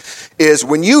works, is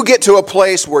when you get to a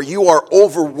place where you are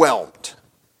overwhelmed,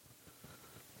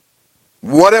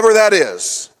 whatever that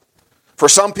is. For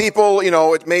some people,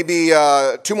 it may be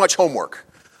too much homework.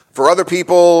 For other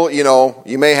people,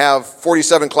 you may have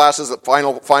 47 classes that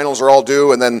finals are all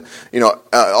due, and then,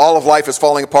 all of life is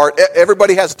falling apart.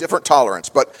 Everybody has different tolerance,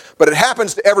 but it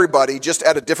happens to everybody just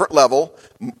at a different level.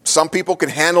 Some people can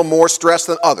handle more stress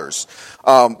than others.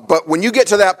 But when you get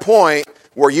to that point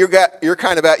where you're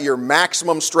kind of at your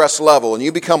maximum stress level and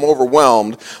you become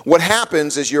overwhelmed, what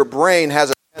happens is your brain has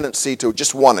a tendency to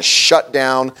just want to shut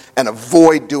down and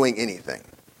avoid doing anything.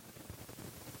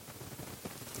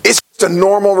 It's just a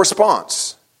normal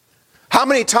response. How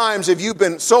many times have you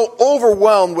been so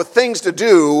overwhelmed with things to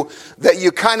do that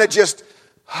you kind of just,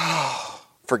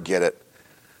 forget it.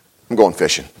 I'm going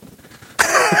fishing.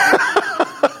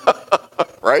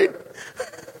 Right?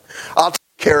 I'll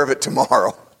take care of it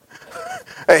tomorrow.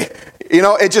 Hey,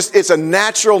 it's a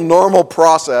natural, normal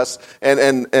process,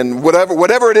 and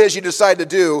whatever it is you decide to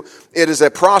do, it is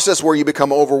a process where you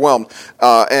become overwhelmed.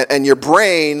 And your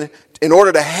brain, in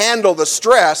order to handle the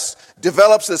stress,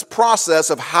 develops this process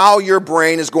of how your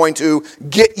brain is going to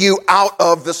get you out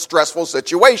of the stressful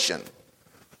situation.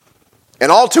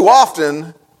 And all too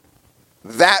often,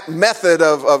 that method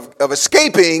of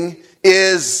escaping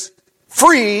is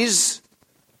freeze,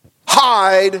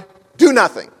 hide, do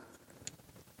nothing.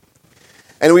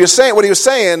 And what he was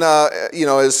saying,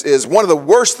 is one of the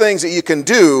worst things that you can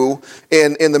do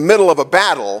in the middle of a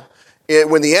battle.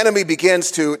 When the enemy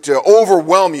begins to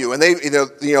overwhelm you, and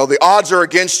the odds are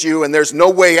against you, and there's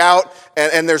no way out,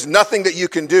 and there's nothing that you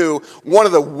can do. One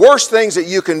of the worst things that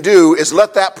you can do is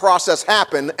let that process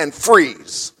happen and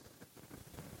freeze.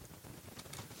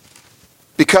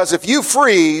 Because if you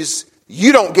freeze,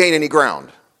 you don't gain any ground.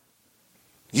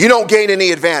 You don't gain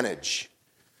any advantage.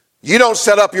 You don't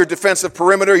set up your defensive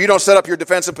perimeter. You don't set up your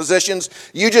defensive positions.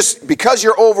 Because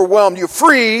you're overwhelmed, you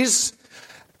freeze.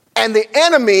 And the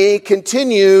enemy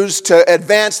continues to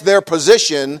advance their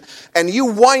position, and you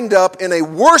wind up in a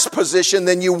worse position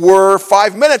than you were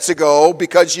 5 minutes ago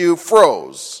because you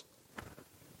froze.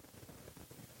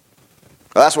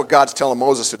 Well, that's what God's telling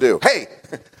Moses to do. Hey,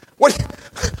 what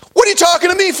are you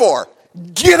talking to me for?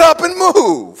 Get up and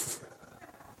move.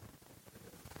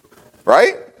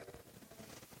 Right?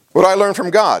 What do I learn from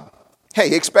God? Hey,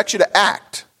 he expects you to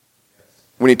act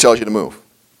when he tells you to move.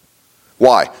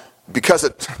 Why?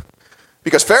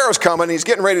 Because Pharaoh's coming and he's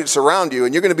getting ready to surround you,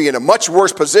 and you're going to be in a much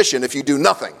worse position if you do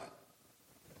nothing.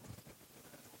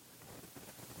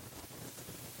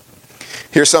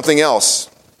 Here's something else.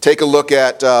 Take a look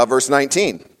at verse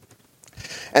 19.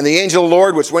 And the angel of the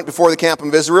Lord, which went before the camp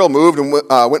of Israel, moved and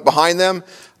went behind them,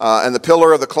 and the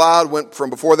pillar of the cloud went from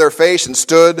before their face and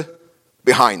stood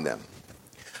behind them.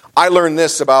 I learned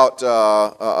this about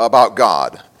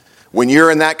God. When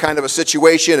you're in that kind of a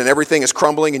situation and everything is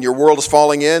crumbling and your world is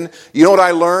falling in, you know what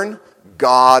I learned?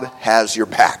 God has your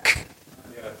back.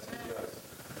 Yes.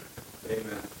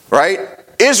 Amen. Right?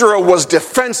 Israel was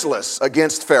defenseless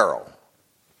against Pharaoh.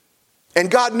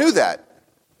 And God knew that.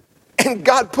 And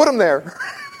God put him there.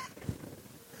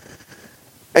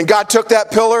 And God took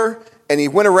that pillar and he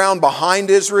went around behind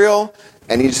Israel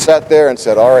and he sat there and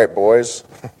said, all right, boys,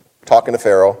 talking to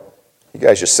Pharaoh, you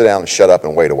guys just sit down and shut up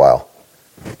and wait a while.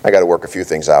 I got to work a few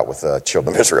things out with the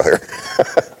children of Israel here.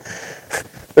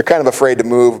 They're kind of afraid to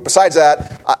move. Besides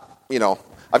that,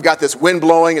 I've got this wind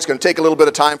blowing. It's going to take a little bit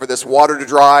of time for this water to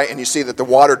dry, and you see that the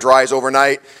water dries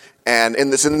overnight. And in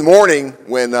the morning,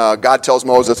 when God tells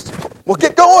Moses, well,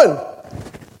 get going.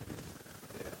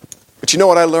 But you know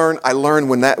what I learned? I learned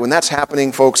when that's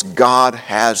happening, folks, God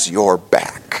has your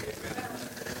back.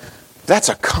 That's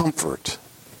a comfort.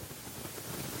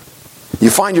 You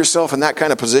find yourself in that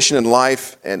kind of position in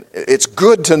life, and it's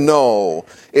good to know,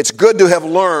 it's good to have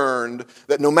learned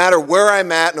that no matter where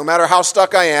I'm at, no matter how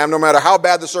stuck I am, no matter how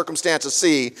bad the circumstances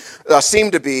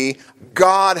seem to be,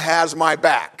 God has my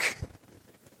back.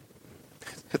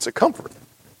 It's a comfort.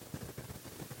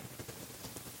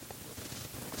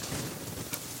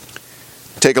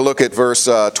 Take a look at verse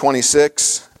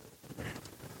 26.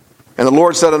 And the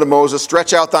Lord said unto Moses,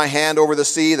 stretch out thy hand over the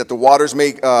sea, that the waters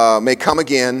may come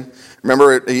again.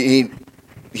 Remember,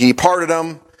 he parted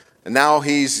them, and now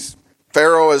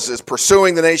Pharaoh is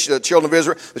pursuing the children of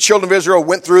Israel. The children of Israel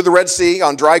went through the Red Sea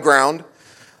on dry ground.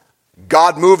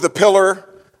 God moved the pillar.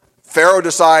 Pharaoh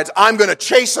decides, I'm going to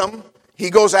chase them.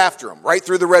 He goes after them, right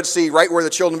through the Red Sea, right where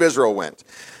the children of Israel went.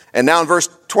 And now in verse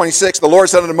 26, the Lord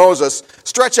said unto Moses,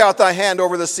 stretch out thy hand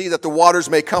over the sea, that the waters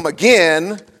may come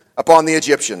again upon the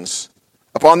Egyptians,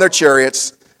 upon their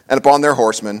chariots, and upon their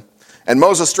horsemen. And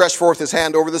Moses stretched forth his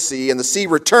hand over the sea, and the sea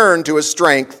returned to his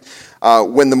strength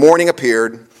when the morning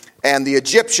appeared. And the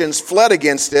Egyptians fled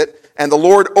against it, and the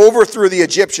Lord overthrew the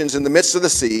Egyptians in the midst of the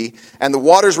sea, and the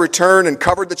waters returned and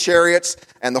covered the chariots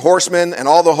and the horsemen and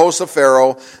all the hosts of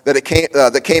Pharaoh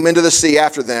that came into the sea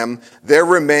after them. There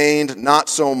remained not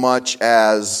so much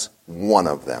as one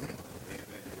of them.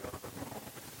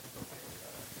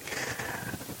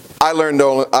 I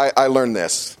learned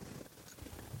this.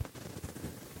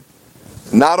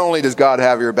 Not only does God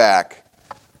have your back,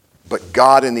 but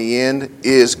God in the end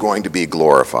is going to be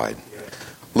glorified.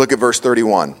 Look at verse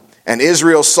 31. And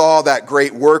Israel saw that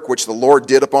great work which the Lord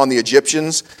did upon the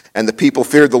Egyptians, and the people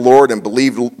feared the Lord and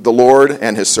believed the Lord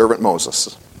and his servant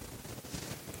Moses.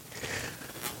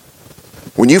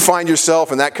 When you find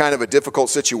yourself in that kind of a difficult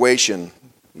situation,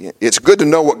 it's good to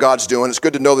know what God's doing. It's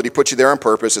good to know that he put you there on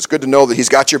purpose. It's good to know that he's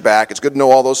got your back. It's good to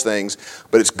know all those things.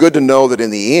 But it's good to know that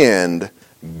in the end,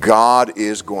 God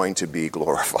is going to be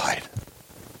glorified.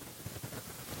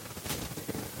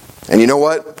 And you know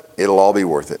what? It'll all be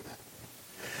worth it.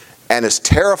 And as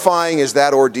terrifying as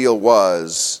that ordeal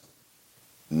was,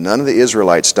 none of the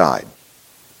Israelites died.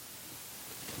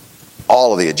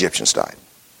 All of the Egyptians died.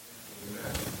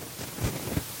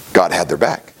 God had their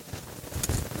back.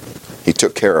 He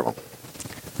took care of them.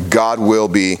 God will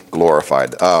be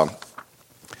glorified.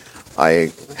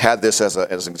 I had this as an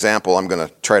example. I'm going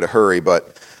to try to hurry,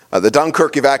 but the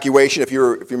Dunkirk evacuation, if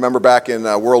you remember back in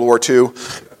World War II,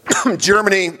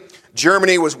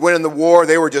 Germany was winning the war.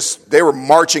 They were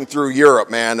marching through Europe,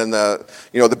 man, and the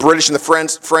British and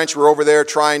the French were over there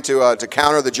trying to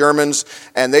counter the Germans,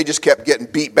 and they just kept getting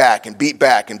beat back and beat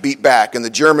back and beat back. And the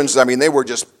Germans, I mean, they were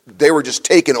just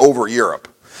taking over Europe.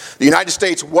 The United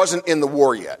States wasn't in the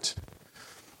war yet,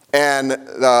 and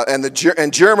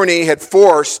Germany had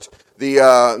forced the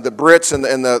Brits and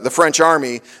the French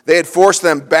army. They had forced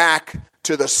them back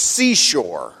to the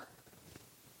seashore.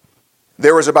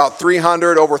 There was about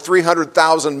over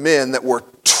 300,000 men that were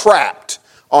trapped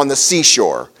on the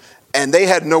seashore, and they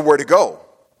had nowhere to go.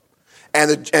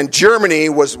 And Germany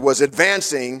was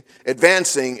advancing,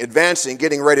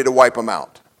 getting ready to wipe them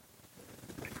out.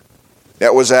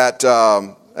 That was at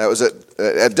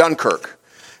Dunkirk,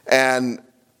 and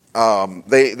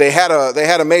they had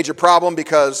a major problem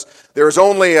because there's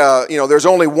only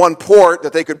one port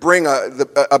that they could bring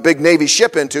a big Navy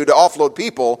ship into to offload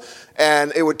people,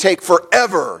 and it would take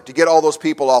forever to get all those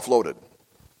people offloaded.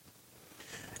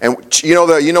 And you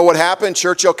know what happened?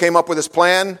 Churchill came up with his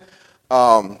plan,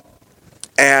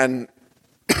 and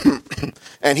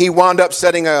he wound up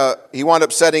setting up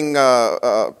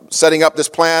this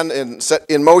plan and set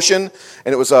in motion,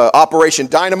 and it was Operation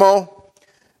Dynamo,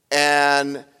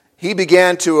 and he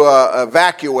began to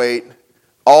evacuate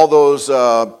all those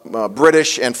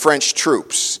British and French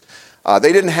troops.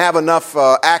 They didn't have enough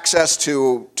access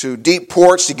to deep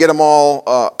ports to get them all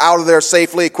out of there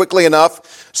safely, quickly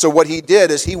enough. So what he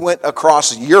did is he went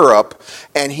across Europe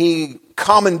and he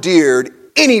commandeered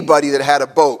anybody that had a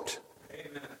boat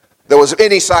that was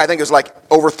any size. I think it was like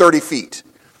over 30 feet.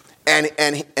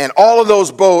 And all of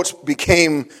those boats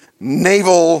became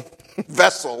naval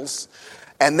vessels.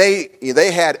 And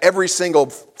they had every single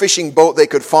fishing boat they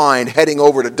could find heading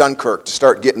over to Dunkirk to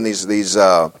start getting these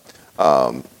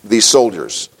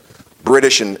soldiers,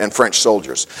 British and French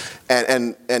soldiers.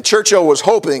 And Churchill was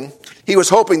hoping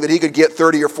that he could get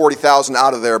 30 or 40,000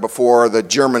 out of there before the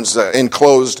Germans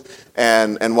enclosed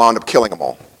and wound up killing them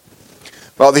all.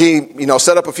 Well, he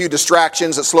set up a few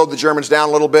distractions that slowed the Germans down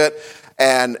a little bit,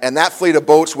 and that fleet of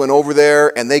boats went over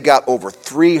there, and they got over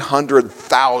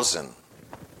 300,000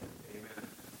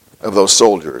 of those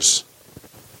soldiers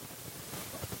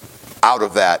out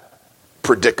of that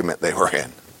predicament they were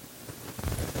in.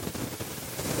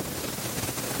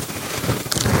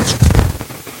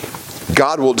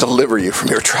 God will deliver you from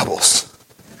your troubles.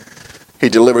 He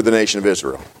delivered the nation of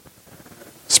Israel,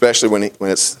 especially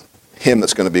when it's him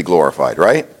that's going to be glorified,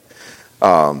 right?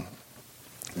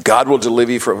 God will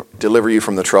deliver you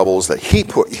from the troubles that he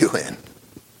put you in.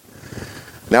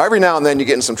 Now, every now and then you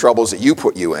get in some troubles that you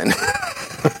put you in.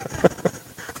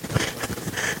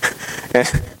 And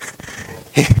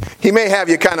he may have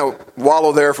you kind of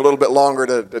wallow there for a little bit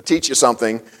longer to teach you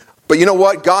something. But you know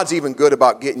what? God's even good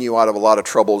about getting you out of a lot of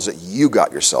troubles that you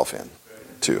got yourself in,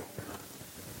 too.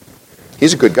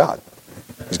 He's a good God.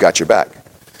 He's got your back.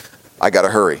 I got to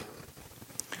hurry.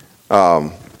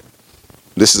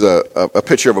 This is a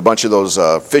picture of a bunch of those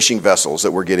fishing vessels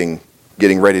that were getting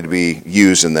ready to be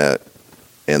used in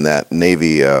that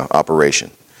Navy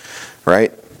operation,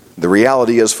 right? The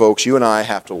reality is, folks, you and I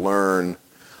have to learn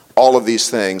all of these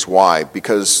things. Why?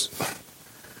 Because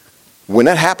when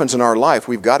that happens in our life,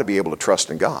 we've got to be able to trust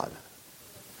in God.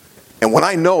 And when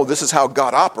I know this is how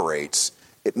God operates,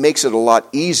 it makes it a lot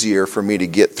easier for me to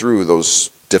get through those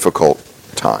difficult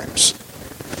times.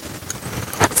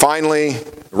 Finally,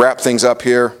 wrap things up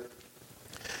here.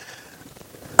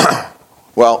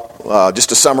 Well,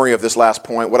 just a summary of this last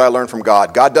point. What I learned from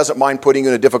God. God doesn't mind putting you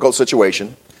in a difficult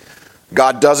situation.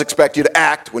 God does expect you to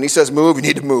act. When he says move, you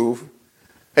need to move.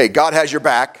 Hey, God has your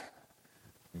back.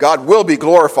 God will be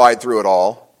glorified through it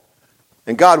all.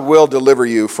 And God will deliver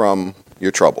you from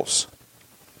your troubles.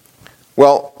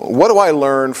 Well, what do I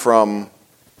learn from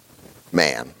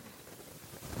man?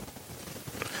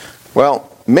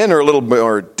 Well, men are a little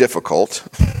more difficult.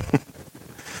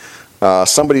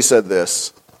 Somebody said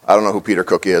this. I don't know who Peter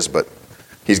Cook is, but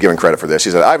he's given credit for this.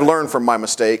 He said, I've learned from my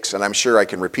mistakes, and I'm sure I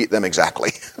can repeat them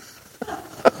exactly.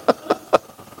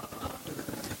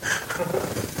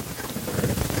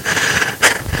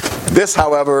 This,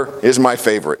 however, is my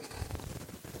favorite.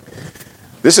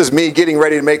 This is me getting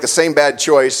ready to make the same bad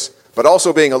choice, but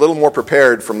also being a little more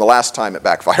prepared from the last time it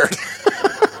backfired.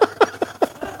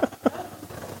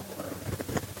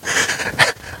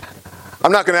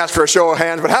 I'm not going to ask for a show of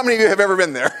hands, but how many of you have ever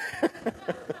been there?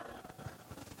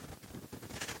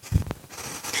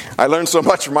 I learned so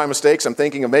much from my mistakes, I'm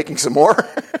thinking of making some more.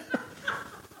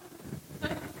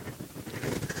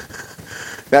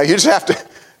 Now, you just have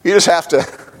to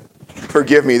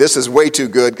forgive me. This is way too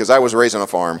good because I was raised on a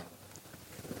farm.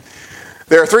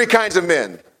 There are three kinds of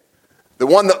men. The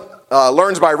one that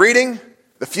learns by reading,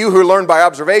 the few who learn by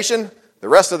observation, the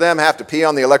rest of them have to pee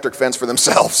on the electric fence for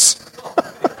themselves.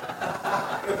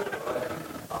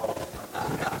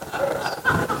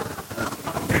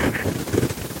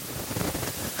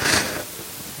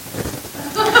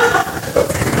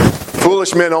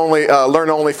 Foolish men learn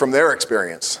only from their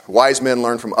experience. Wise men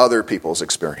learn from other people's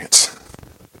experience.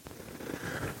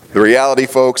 The reality,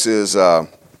 folks, is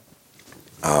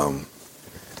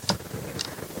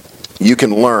you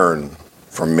can learn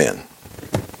from men.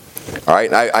 All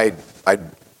right, I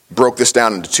broke this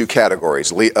down into two categories: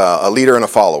 a leader and a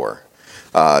follower.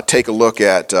 Take a look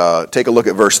at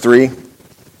verse 3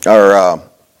 or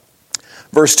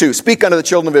verse 2. Speak unto the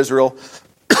children of Israel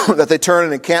that they turn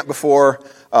and encamp before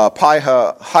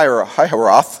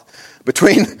Pi-hahiroth,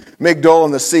 between Migdol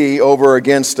and the sea, over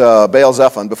against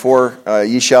Baal-zephon, before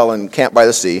ye shall encamp by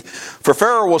the sea. For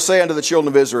Pharaoh will say unto the children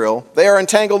of Israel, they are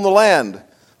entangled in the land.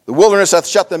 The wilderness hath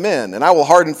shut them in, and I will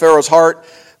harden Pharaoh's heart,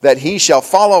 that he shall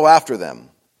follow after them.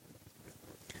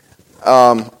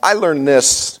 I learned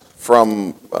this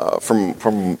from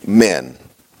men.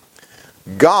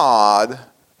 God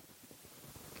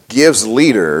gives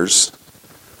leaders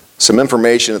some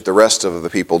information that the rest of the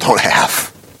people don't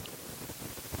have.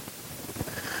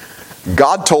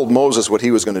 God told Moses what he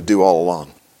was going to do all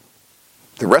along.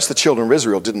 The rest of the children of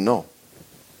Israel didn't know.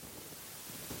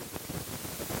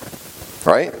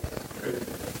 Right?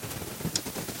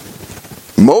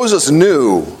 Moses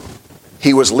knew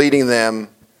he was leading them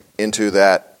into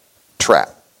that trap.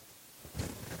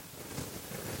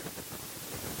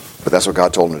 But that's what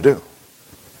God told him to do.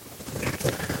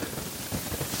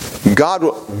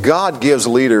 God gives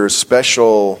leaders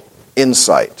special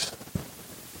insight.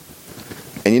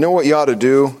 And you know what you ought to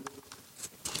do?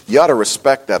 You ought to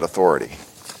respect that authority.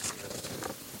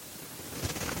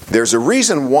 There's a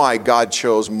reason why God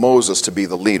chose Moses to be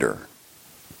the leader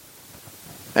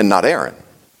and not Aaron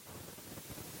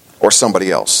or somebody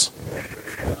else.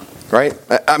 Right?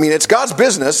 I mean, it's God's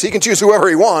business. He can choose whoever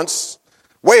he wants,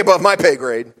 way above my pay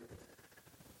grade.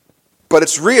 But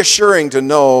it's reassuring to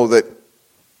know that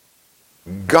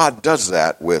God does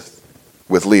that with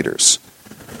leaders.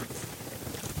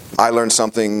 I learned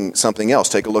something else.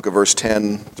 Take a look at verse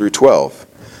 10 through 12.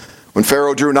 When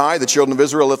Pharaoh drew nigh, the children of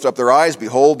Israel lifted up their eyes.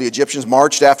 Behold, the Egyptians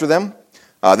marched after them.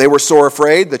 They were sore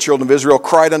afraid. The children of Israel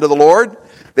cried unto the Lord.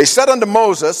 They said unto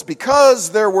Moses,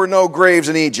 because there were no graves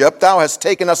in Egypt, thou hast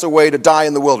taken us away to die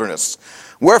in the wilderness.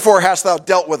 Wherefore hast thou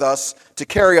dealt with us to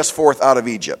carry us forth out of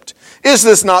Egypt? Is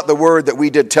this not the word that we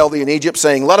did tell thee in Egypt,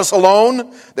 saying, let us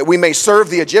alone, that we may serve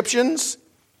the Egyptians?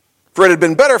 For it had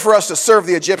been better for us to serve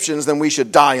the Egyptians than we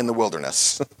should die in the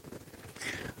wilderness.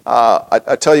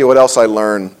 I tell you what else I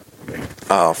learned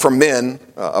from men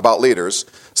about leaders.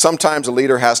 Sometimes a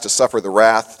leader has to suffer the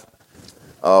wrath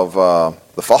of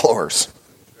the followers.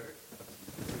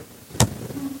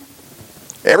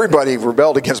 Everybody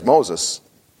rebelled against Moses.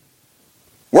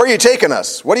 Where are you taking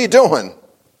us? What are you doing?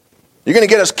 You're going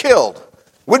to get us killed.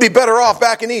 We'd be better off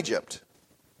back in Egypt.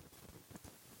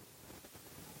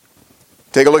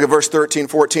 Take a look at verse 13,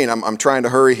 14. I'm trying to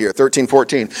hurry here. 13,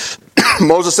 14.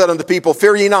 Moses said unto the people,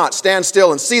 fear ye not, stand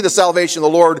still and see the salvation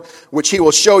of the Lord, which he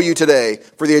will show you today.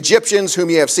 For the Egyptians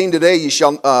whom ye have seen today, ye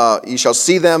shall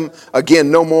see them again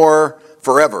no more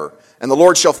forever. And the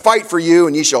Lord shall fight for you,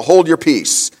 and ye shall hold your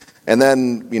peace. And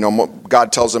then,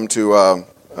 God tells them to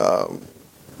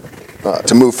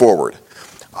move forward.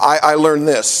 I learned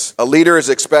this. A leader is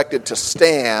expected to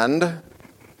stand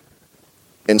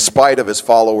in spite of his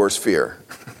followers' fear.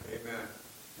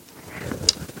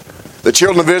 The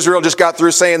children of Israel just got through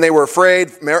saying they were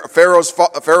afraid. Pharaoh's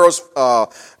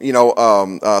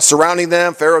surrounding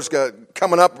them. Pharaoh's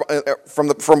coming up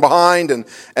from behind, and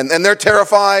they're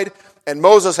terrified. And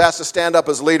Moses has to stand up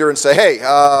as leader and say, hey,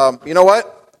 you know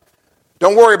what?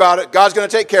 Don't worry about it. God's going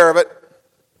to take care of it.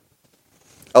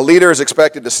 A leader is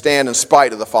expected to stand in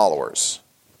spite of the followers.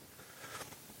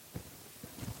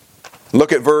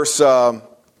 Look at verse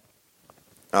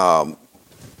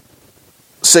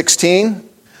 16.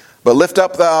 But lift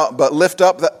up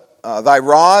thy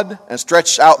rod, and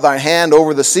stretch out thy hand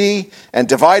over the sea, and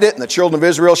divide it, and the children of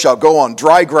Israel shall go on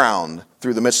dry ground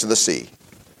through the midst of the sea.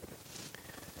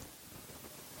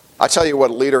 I tell you what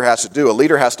a leader has to do. A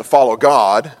leader has to follow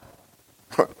God,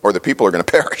 or the people are going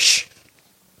to perish.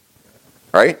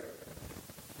 Right?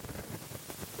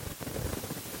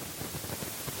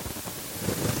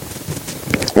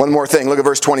 One more thing. Look at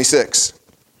verse 26.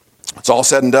 It's all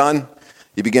said and done.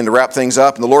 You begin to wrap things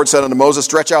up. And the Lord said unto Moses,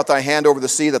 stretch out thy hand over the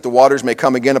sea, that the waters may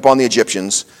come again upon the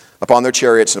Egyptians, upon their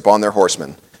chariots, and upon their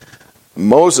horsemen.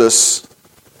 Moses,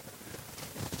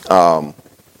 in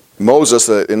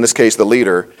this case the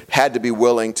leader, had to be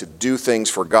willing to do things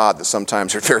for God that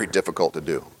sometimes are very difficult to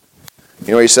do. You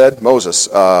know what he said? Moses,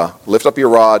 lift up your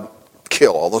rod,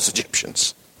 kill all those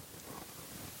Egyptians.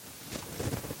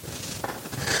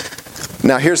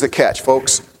 Now here's the catch,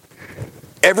 folks.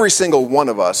 Every single one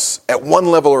of us, at one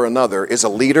level or another, is a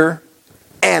leader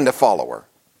and a follower.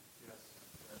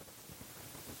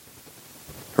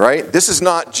 Right? This is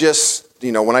not just,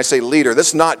 when I say leader, this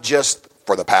is not just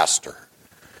for the pastor.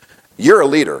 You're a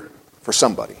leader for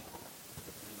somebody.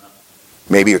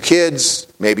 Maybe your kids,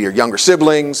 maybe your younger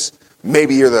siblings,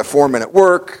 maybe you're the foreman at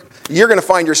work. You're going to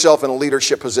find yourself in a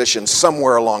leadership position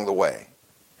somewhere along the way.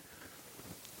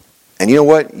 And you know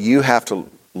what? You have to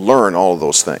learn all of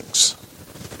those things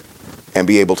and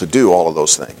be able to do all of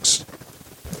those things.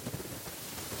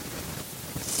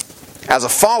 As a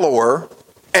follower,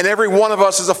 and every one of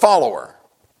us is a follower.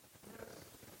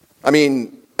 I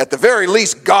mean, at the very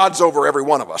least, God's over every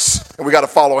one of us, and we got to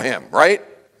follow Him, right?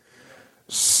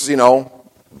 Some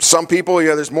people,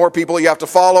 there's more people you have to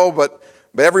follow, but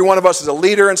every one of us is a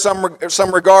leader in some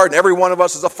regard, and every one of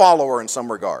us is a follower in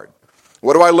some regard.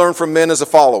 What do I learn from men as a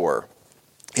follower?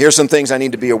 Here's some things I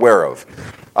need to be aware of.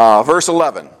 Verse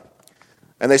 11.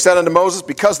 And they said unto Moses,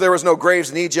 because there was no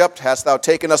graves in Egypt, hast thou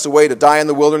taken us away to die in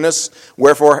the wilderness?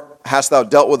 Wherefore hast thou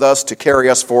dealt with us to carry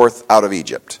us forth out of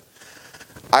Egypt?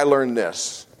 I learned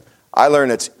this. I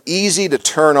learned it's easy to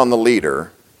turn on the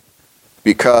leader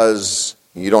because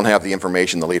you don't have the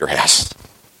information the leader has.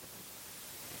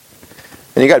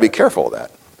 And you got to be careful of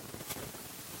that.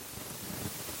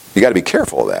 You got to be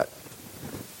careful of that.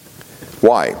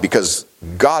 Why? Because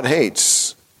God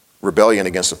hates rebellion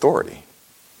against authority.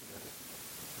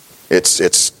 It's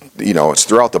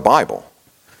throughout the Bible.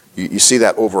 You see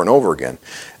that over and over again.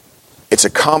 It's a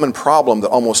common problem that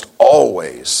almost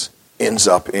always ends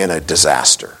up in a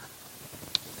disaster.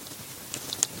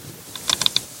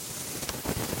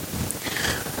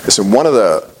 Listen, one of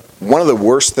the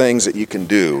worst things that you can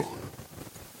do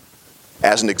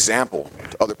as an example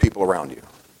to other people around you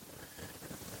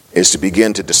is to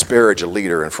begin to disparage a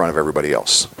leader in front of everybody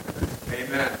else.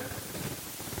 Amen.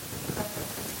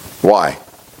 Why?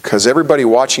 Because everybody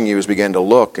watching you is beginning to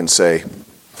look and say,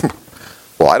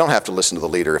 well, I don't have to listen to the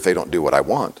leader if they don't do what I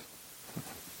want.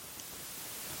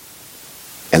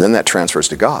 And then that transfers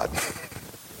to God.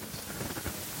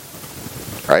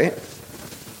 Right?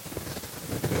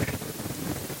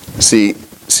 See,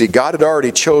 God had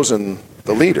already chosen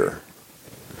the leader.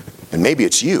 And maybe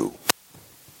it's you.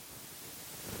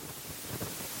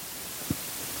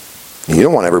 You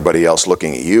don't want everybody else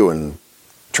looking at you and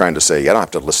trying to say, I don't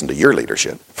have to listen to your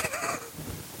leadership.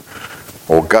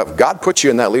 Well, God put you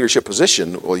in that leadership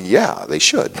position. Well, yeah, they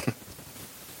should.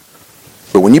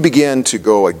 But when you begin to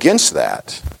go against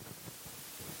that,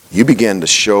 you begin to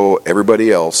show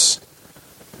everybody else,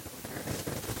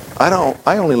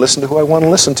 I only listen to who I want to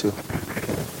listen to.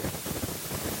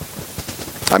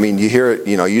 I mean, you hear it,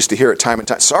 you used to hear it time and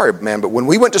time. Sorry, man, but when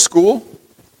we went to school,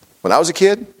 when I was a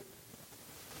kid,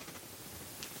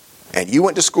 and you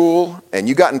went to school and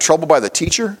you got in trouble by the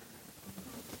teacher,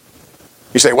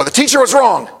 you say, well, the teacher was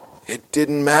wrong. It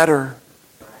didn't matter.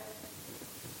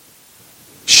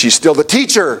 She's still the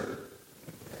teacher.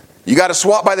 You got to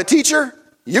swat by the teacher?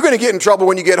 You're going to get in trouble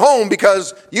when you get home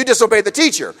because you disobeyed the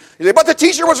teacher. You say, but the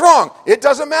teacher was wrong. It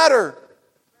doesn't matter.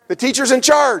 The teacher's in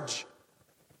charge.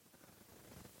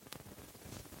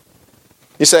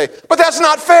 You say, but that's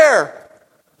not fair.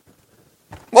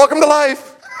 Welcome to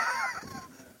life.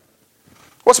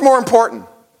 What's more important?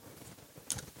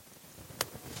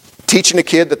 Teaching a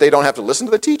kid that they don't have to listen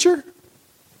to the teacher?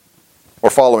 Or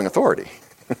following authority?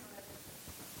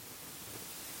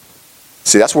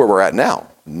 See, that's where we're at now.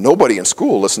 Nobody in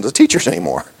school listens to teachers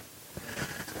anymore.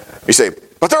 You say,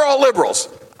 but they're all liberals.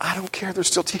 I don't care, they're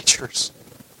still teachers.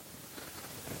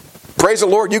 Praise the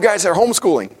Lord, you guys are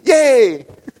homeschooling. Yay! You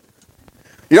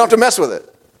don't have to mess with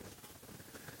it.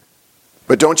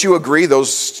 But don't you agree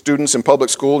those students in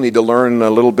public school need to learn a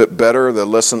little bit better the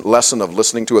lesson of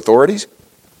listening to authorities?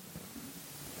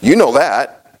 You know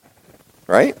that,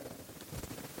 right?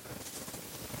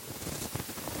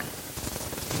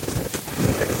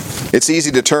 It's easy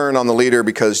to turn on the leader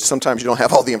because sometimes you don't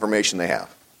have all the information they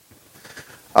have.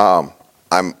 I'm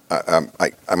going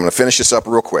to finish this up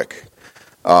real quick.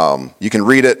 You can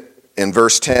read it in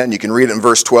verse 10. You can read it in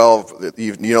verse 12.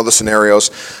 You know the scenarios.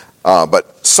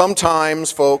 But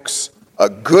sometimes, folks, a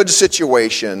good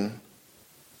situation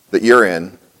that you're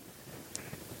in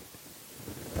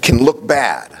can look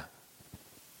bad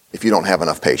if you don't have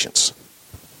enough patience.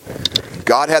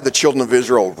 God had the children of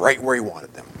Israel right where he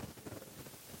wanted them.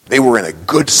 They were in a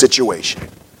good situation.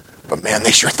 But man,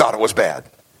 they sure thought it was bad.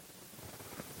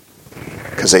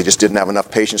 Because they just didn't have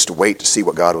enough patience to wait to see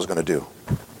what God was going to do.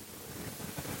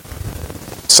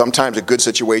 Sometimes a good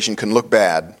situation can look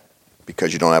bad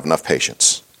because you don't have enough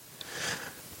patience.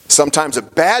 Sometimes a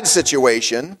bad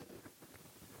situation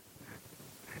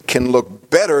can look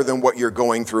better than what you're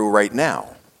going through right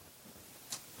now.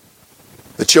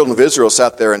 The children of Israel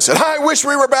sat there and said, I wish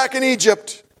we were back in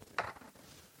Egypt.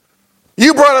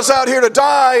 You brought us out here to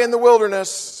die in the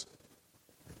wilderness.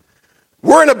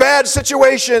 We're in a bad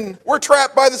situation. We're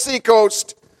trapped by the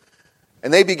seacoast.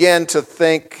 And they began to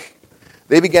think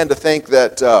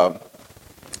that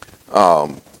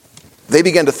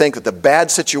the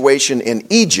bad situation in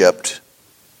Egypt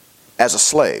as a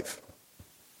slave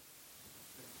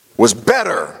was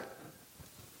better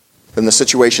than the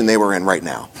situation they were in right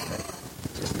now.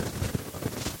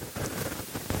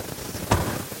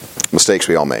 Mistakes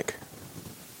we all make.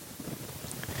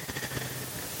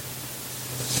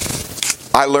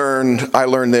 I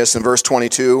learned this in verse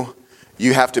 22.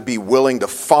 You have to be willing to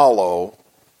follow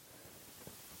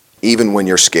even when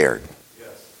you're scared.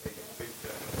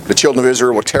 The children of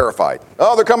Israel were terrified.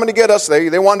 Oh, they're coming to get us.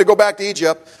 They wanted to go back to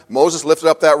Egypt. Moses lifted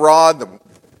up that rod. The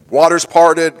waters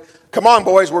parted. Come on,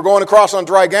 boys, we're going across on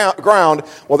dry ground.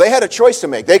 Well, they had a choice to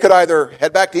make. They could either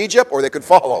head back to Egypt or they could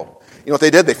follow. You know what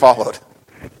they did? They followed.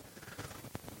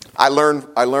 I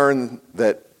learned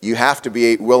that you have to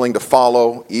be willing to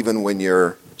follow even when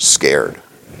you're scared.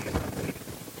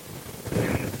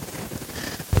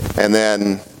 And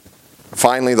then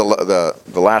finally, the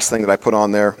last thing that I put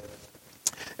on there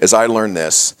is I learned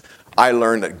this. I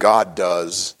learned that God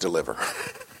does deliver.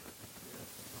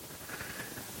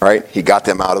 Right? He got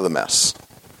them out of the mess.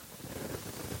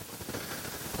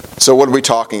 So what are we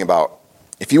talking about?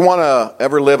 If you want to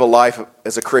ever live a life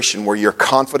as a Christian where you're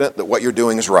confident that what you're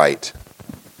doing is right,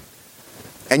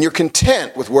 and you're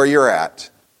content with where you're at,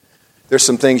 there's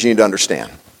some things you need to understand.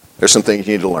 There's some things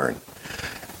you need to learn.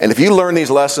 And if you learn these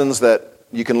lessons that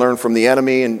you can learn from the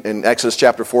enemy in Exodus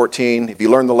chapter 14, if you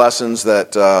learn the lessons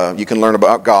that you can learn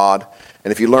about God,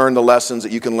 and if you learn the lessons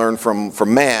that you can learn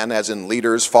from man, as in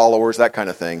leaders, followers, that kind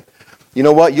of thing, you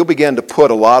know what? You'll begin to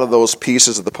put a lot of those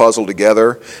pieces of the puzzle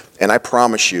together, and I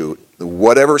promise you,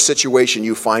 whatever situation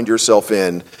you find yourself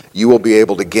in, you will be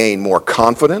able to gain more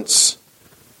confidence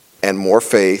and more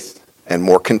faith and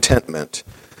more contentment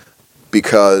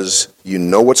because you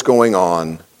know what's going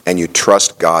on and you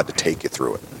trust God to take you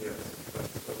through it.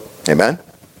 Amen?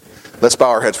 Let's bow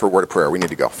our heads for a word of prayer. We need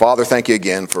to go. Father, thank you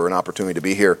again for an opportunity to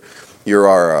be here. You're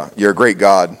a great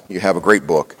God. You have a great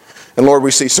book. And Lord,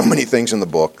 we see so many things in the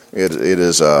book.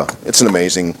 It's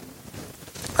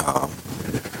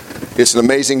an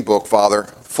amazing book, Father,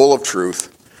 full of truth.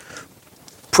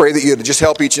 Pray that you'd just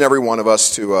help each and every one of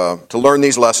us to learn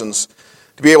these lessons,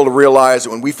 to be able to realize that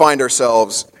when we find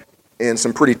ourselves in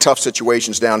some pretty tough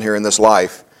situations down here in this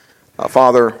life,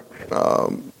 Father,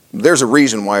 there's a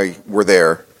reason why we're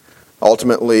there.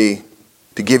 Ultimately,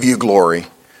 to give you glory.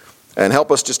 And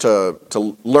help us just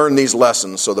to learn these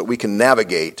lessons so that we can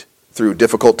navigate through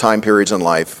difficult time periods in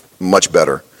life much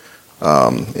better.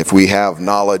 If we have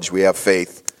knowledge, we have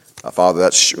faith, Father,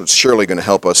 that's surely going to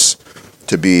help us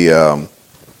to be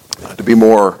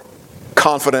more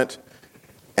confident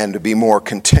and to be more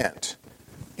content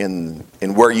in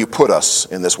where you put us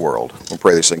in this world. We'll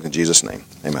pray these things in Jesus' name.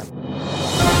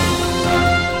 Amen.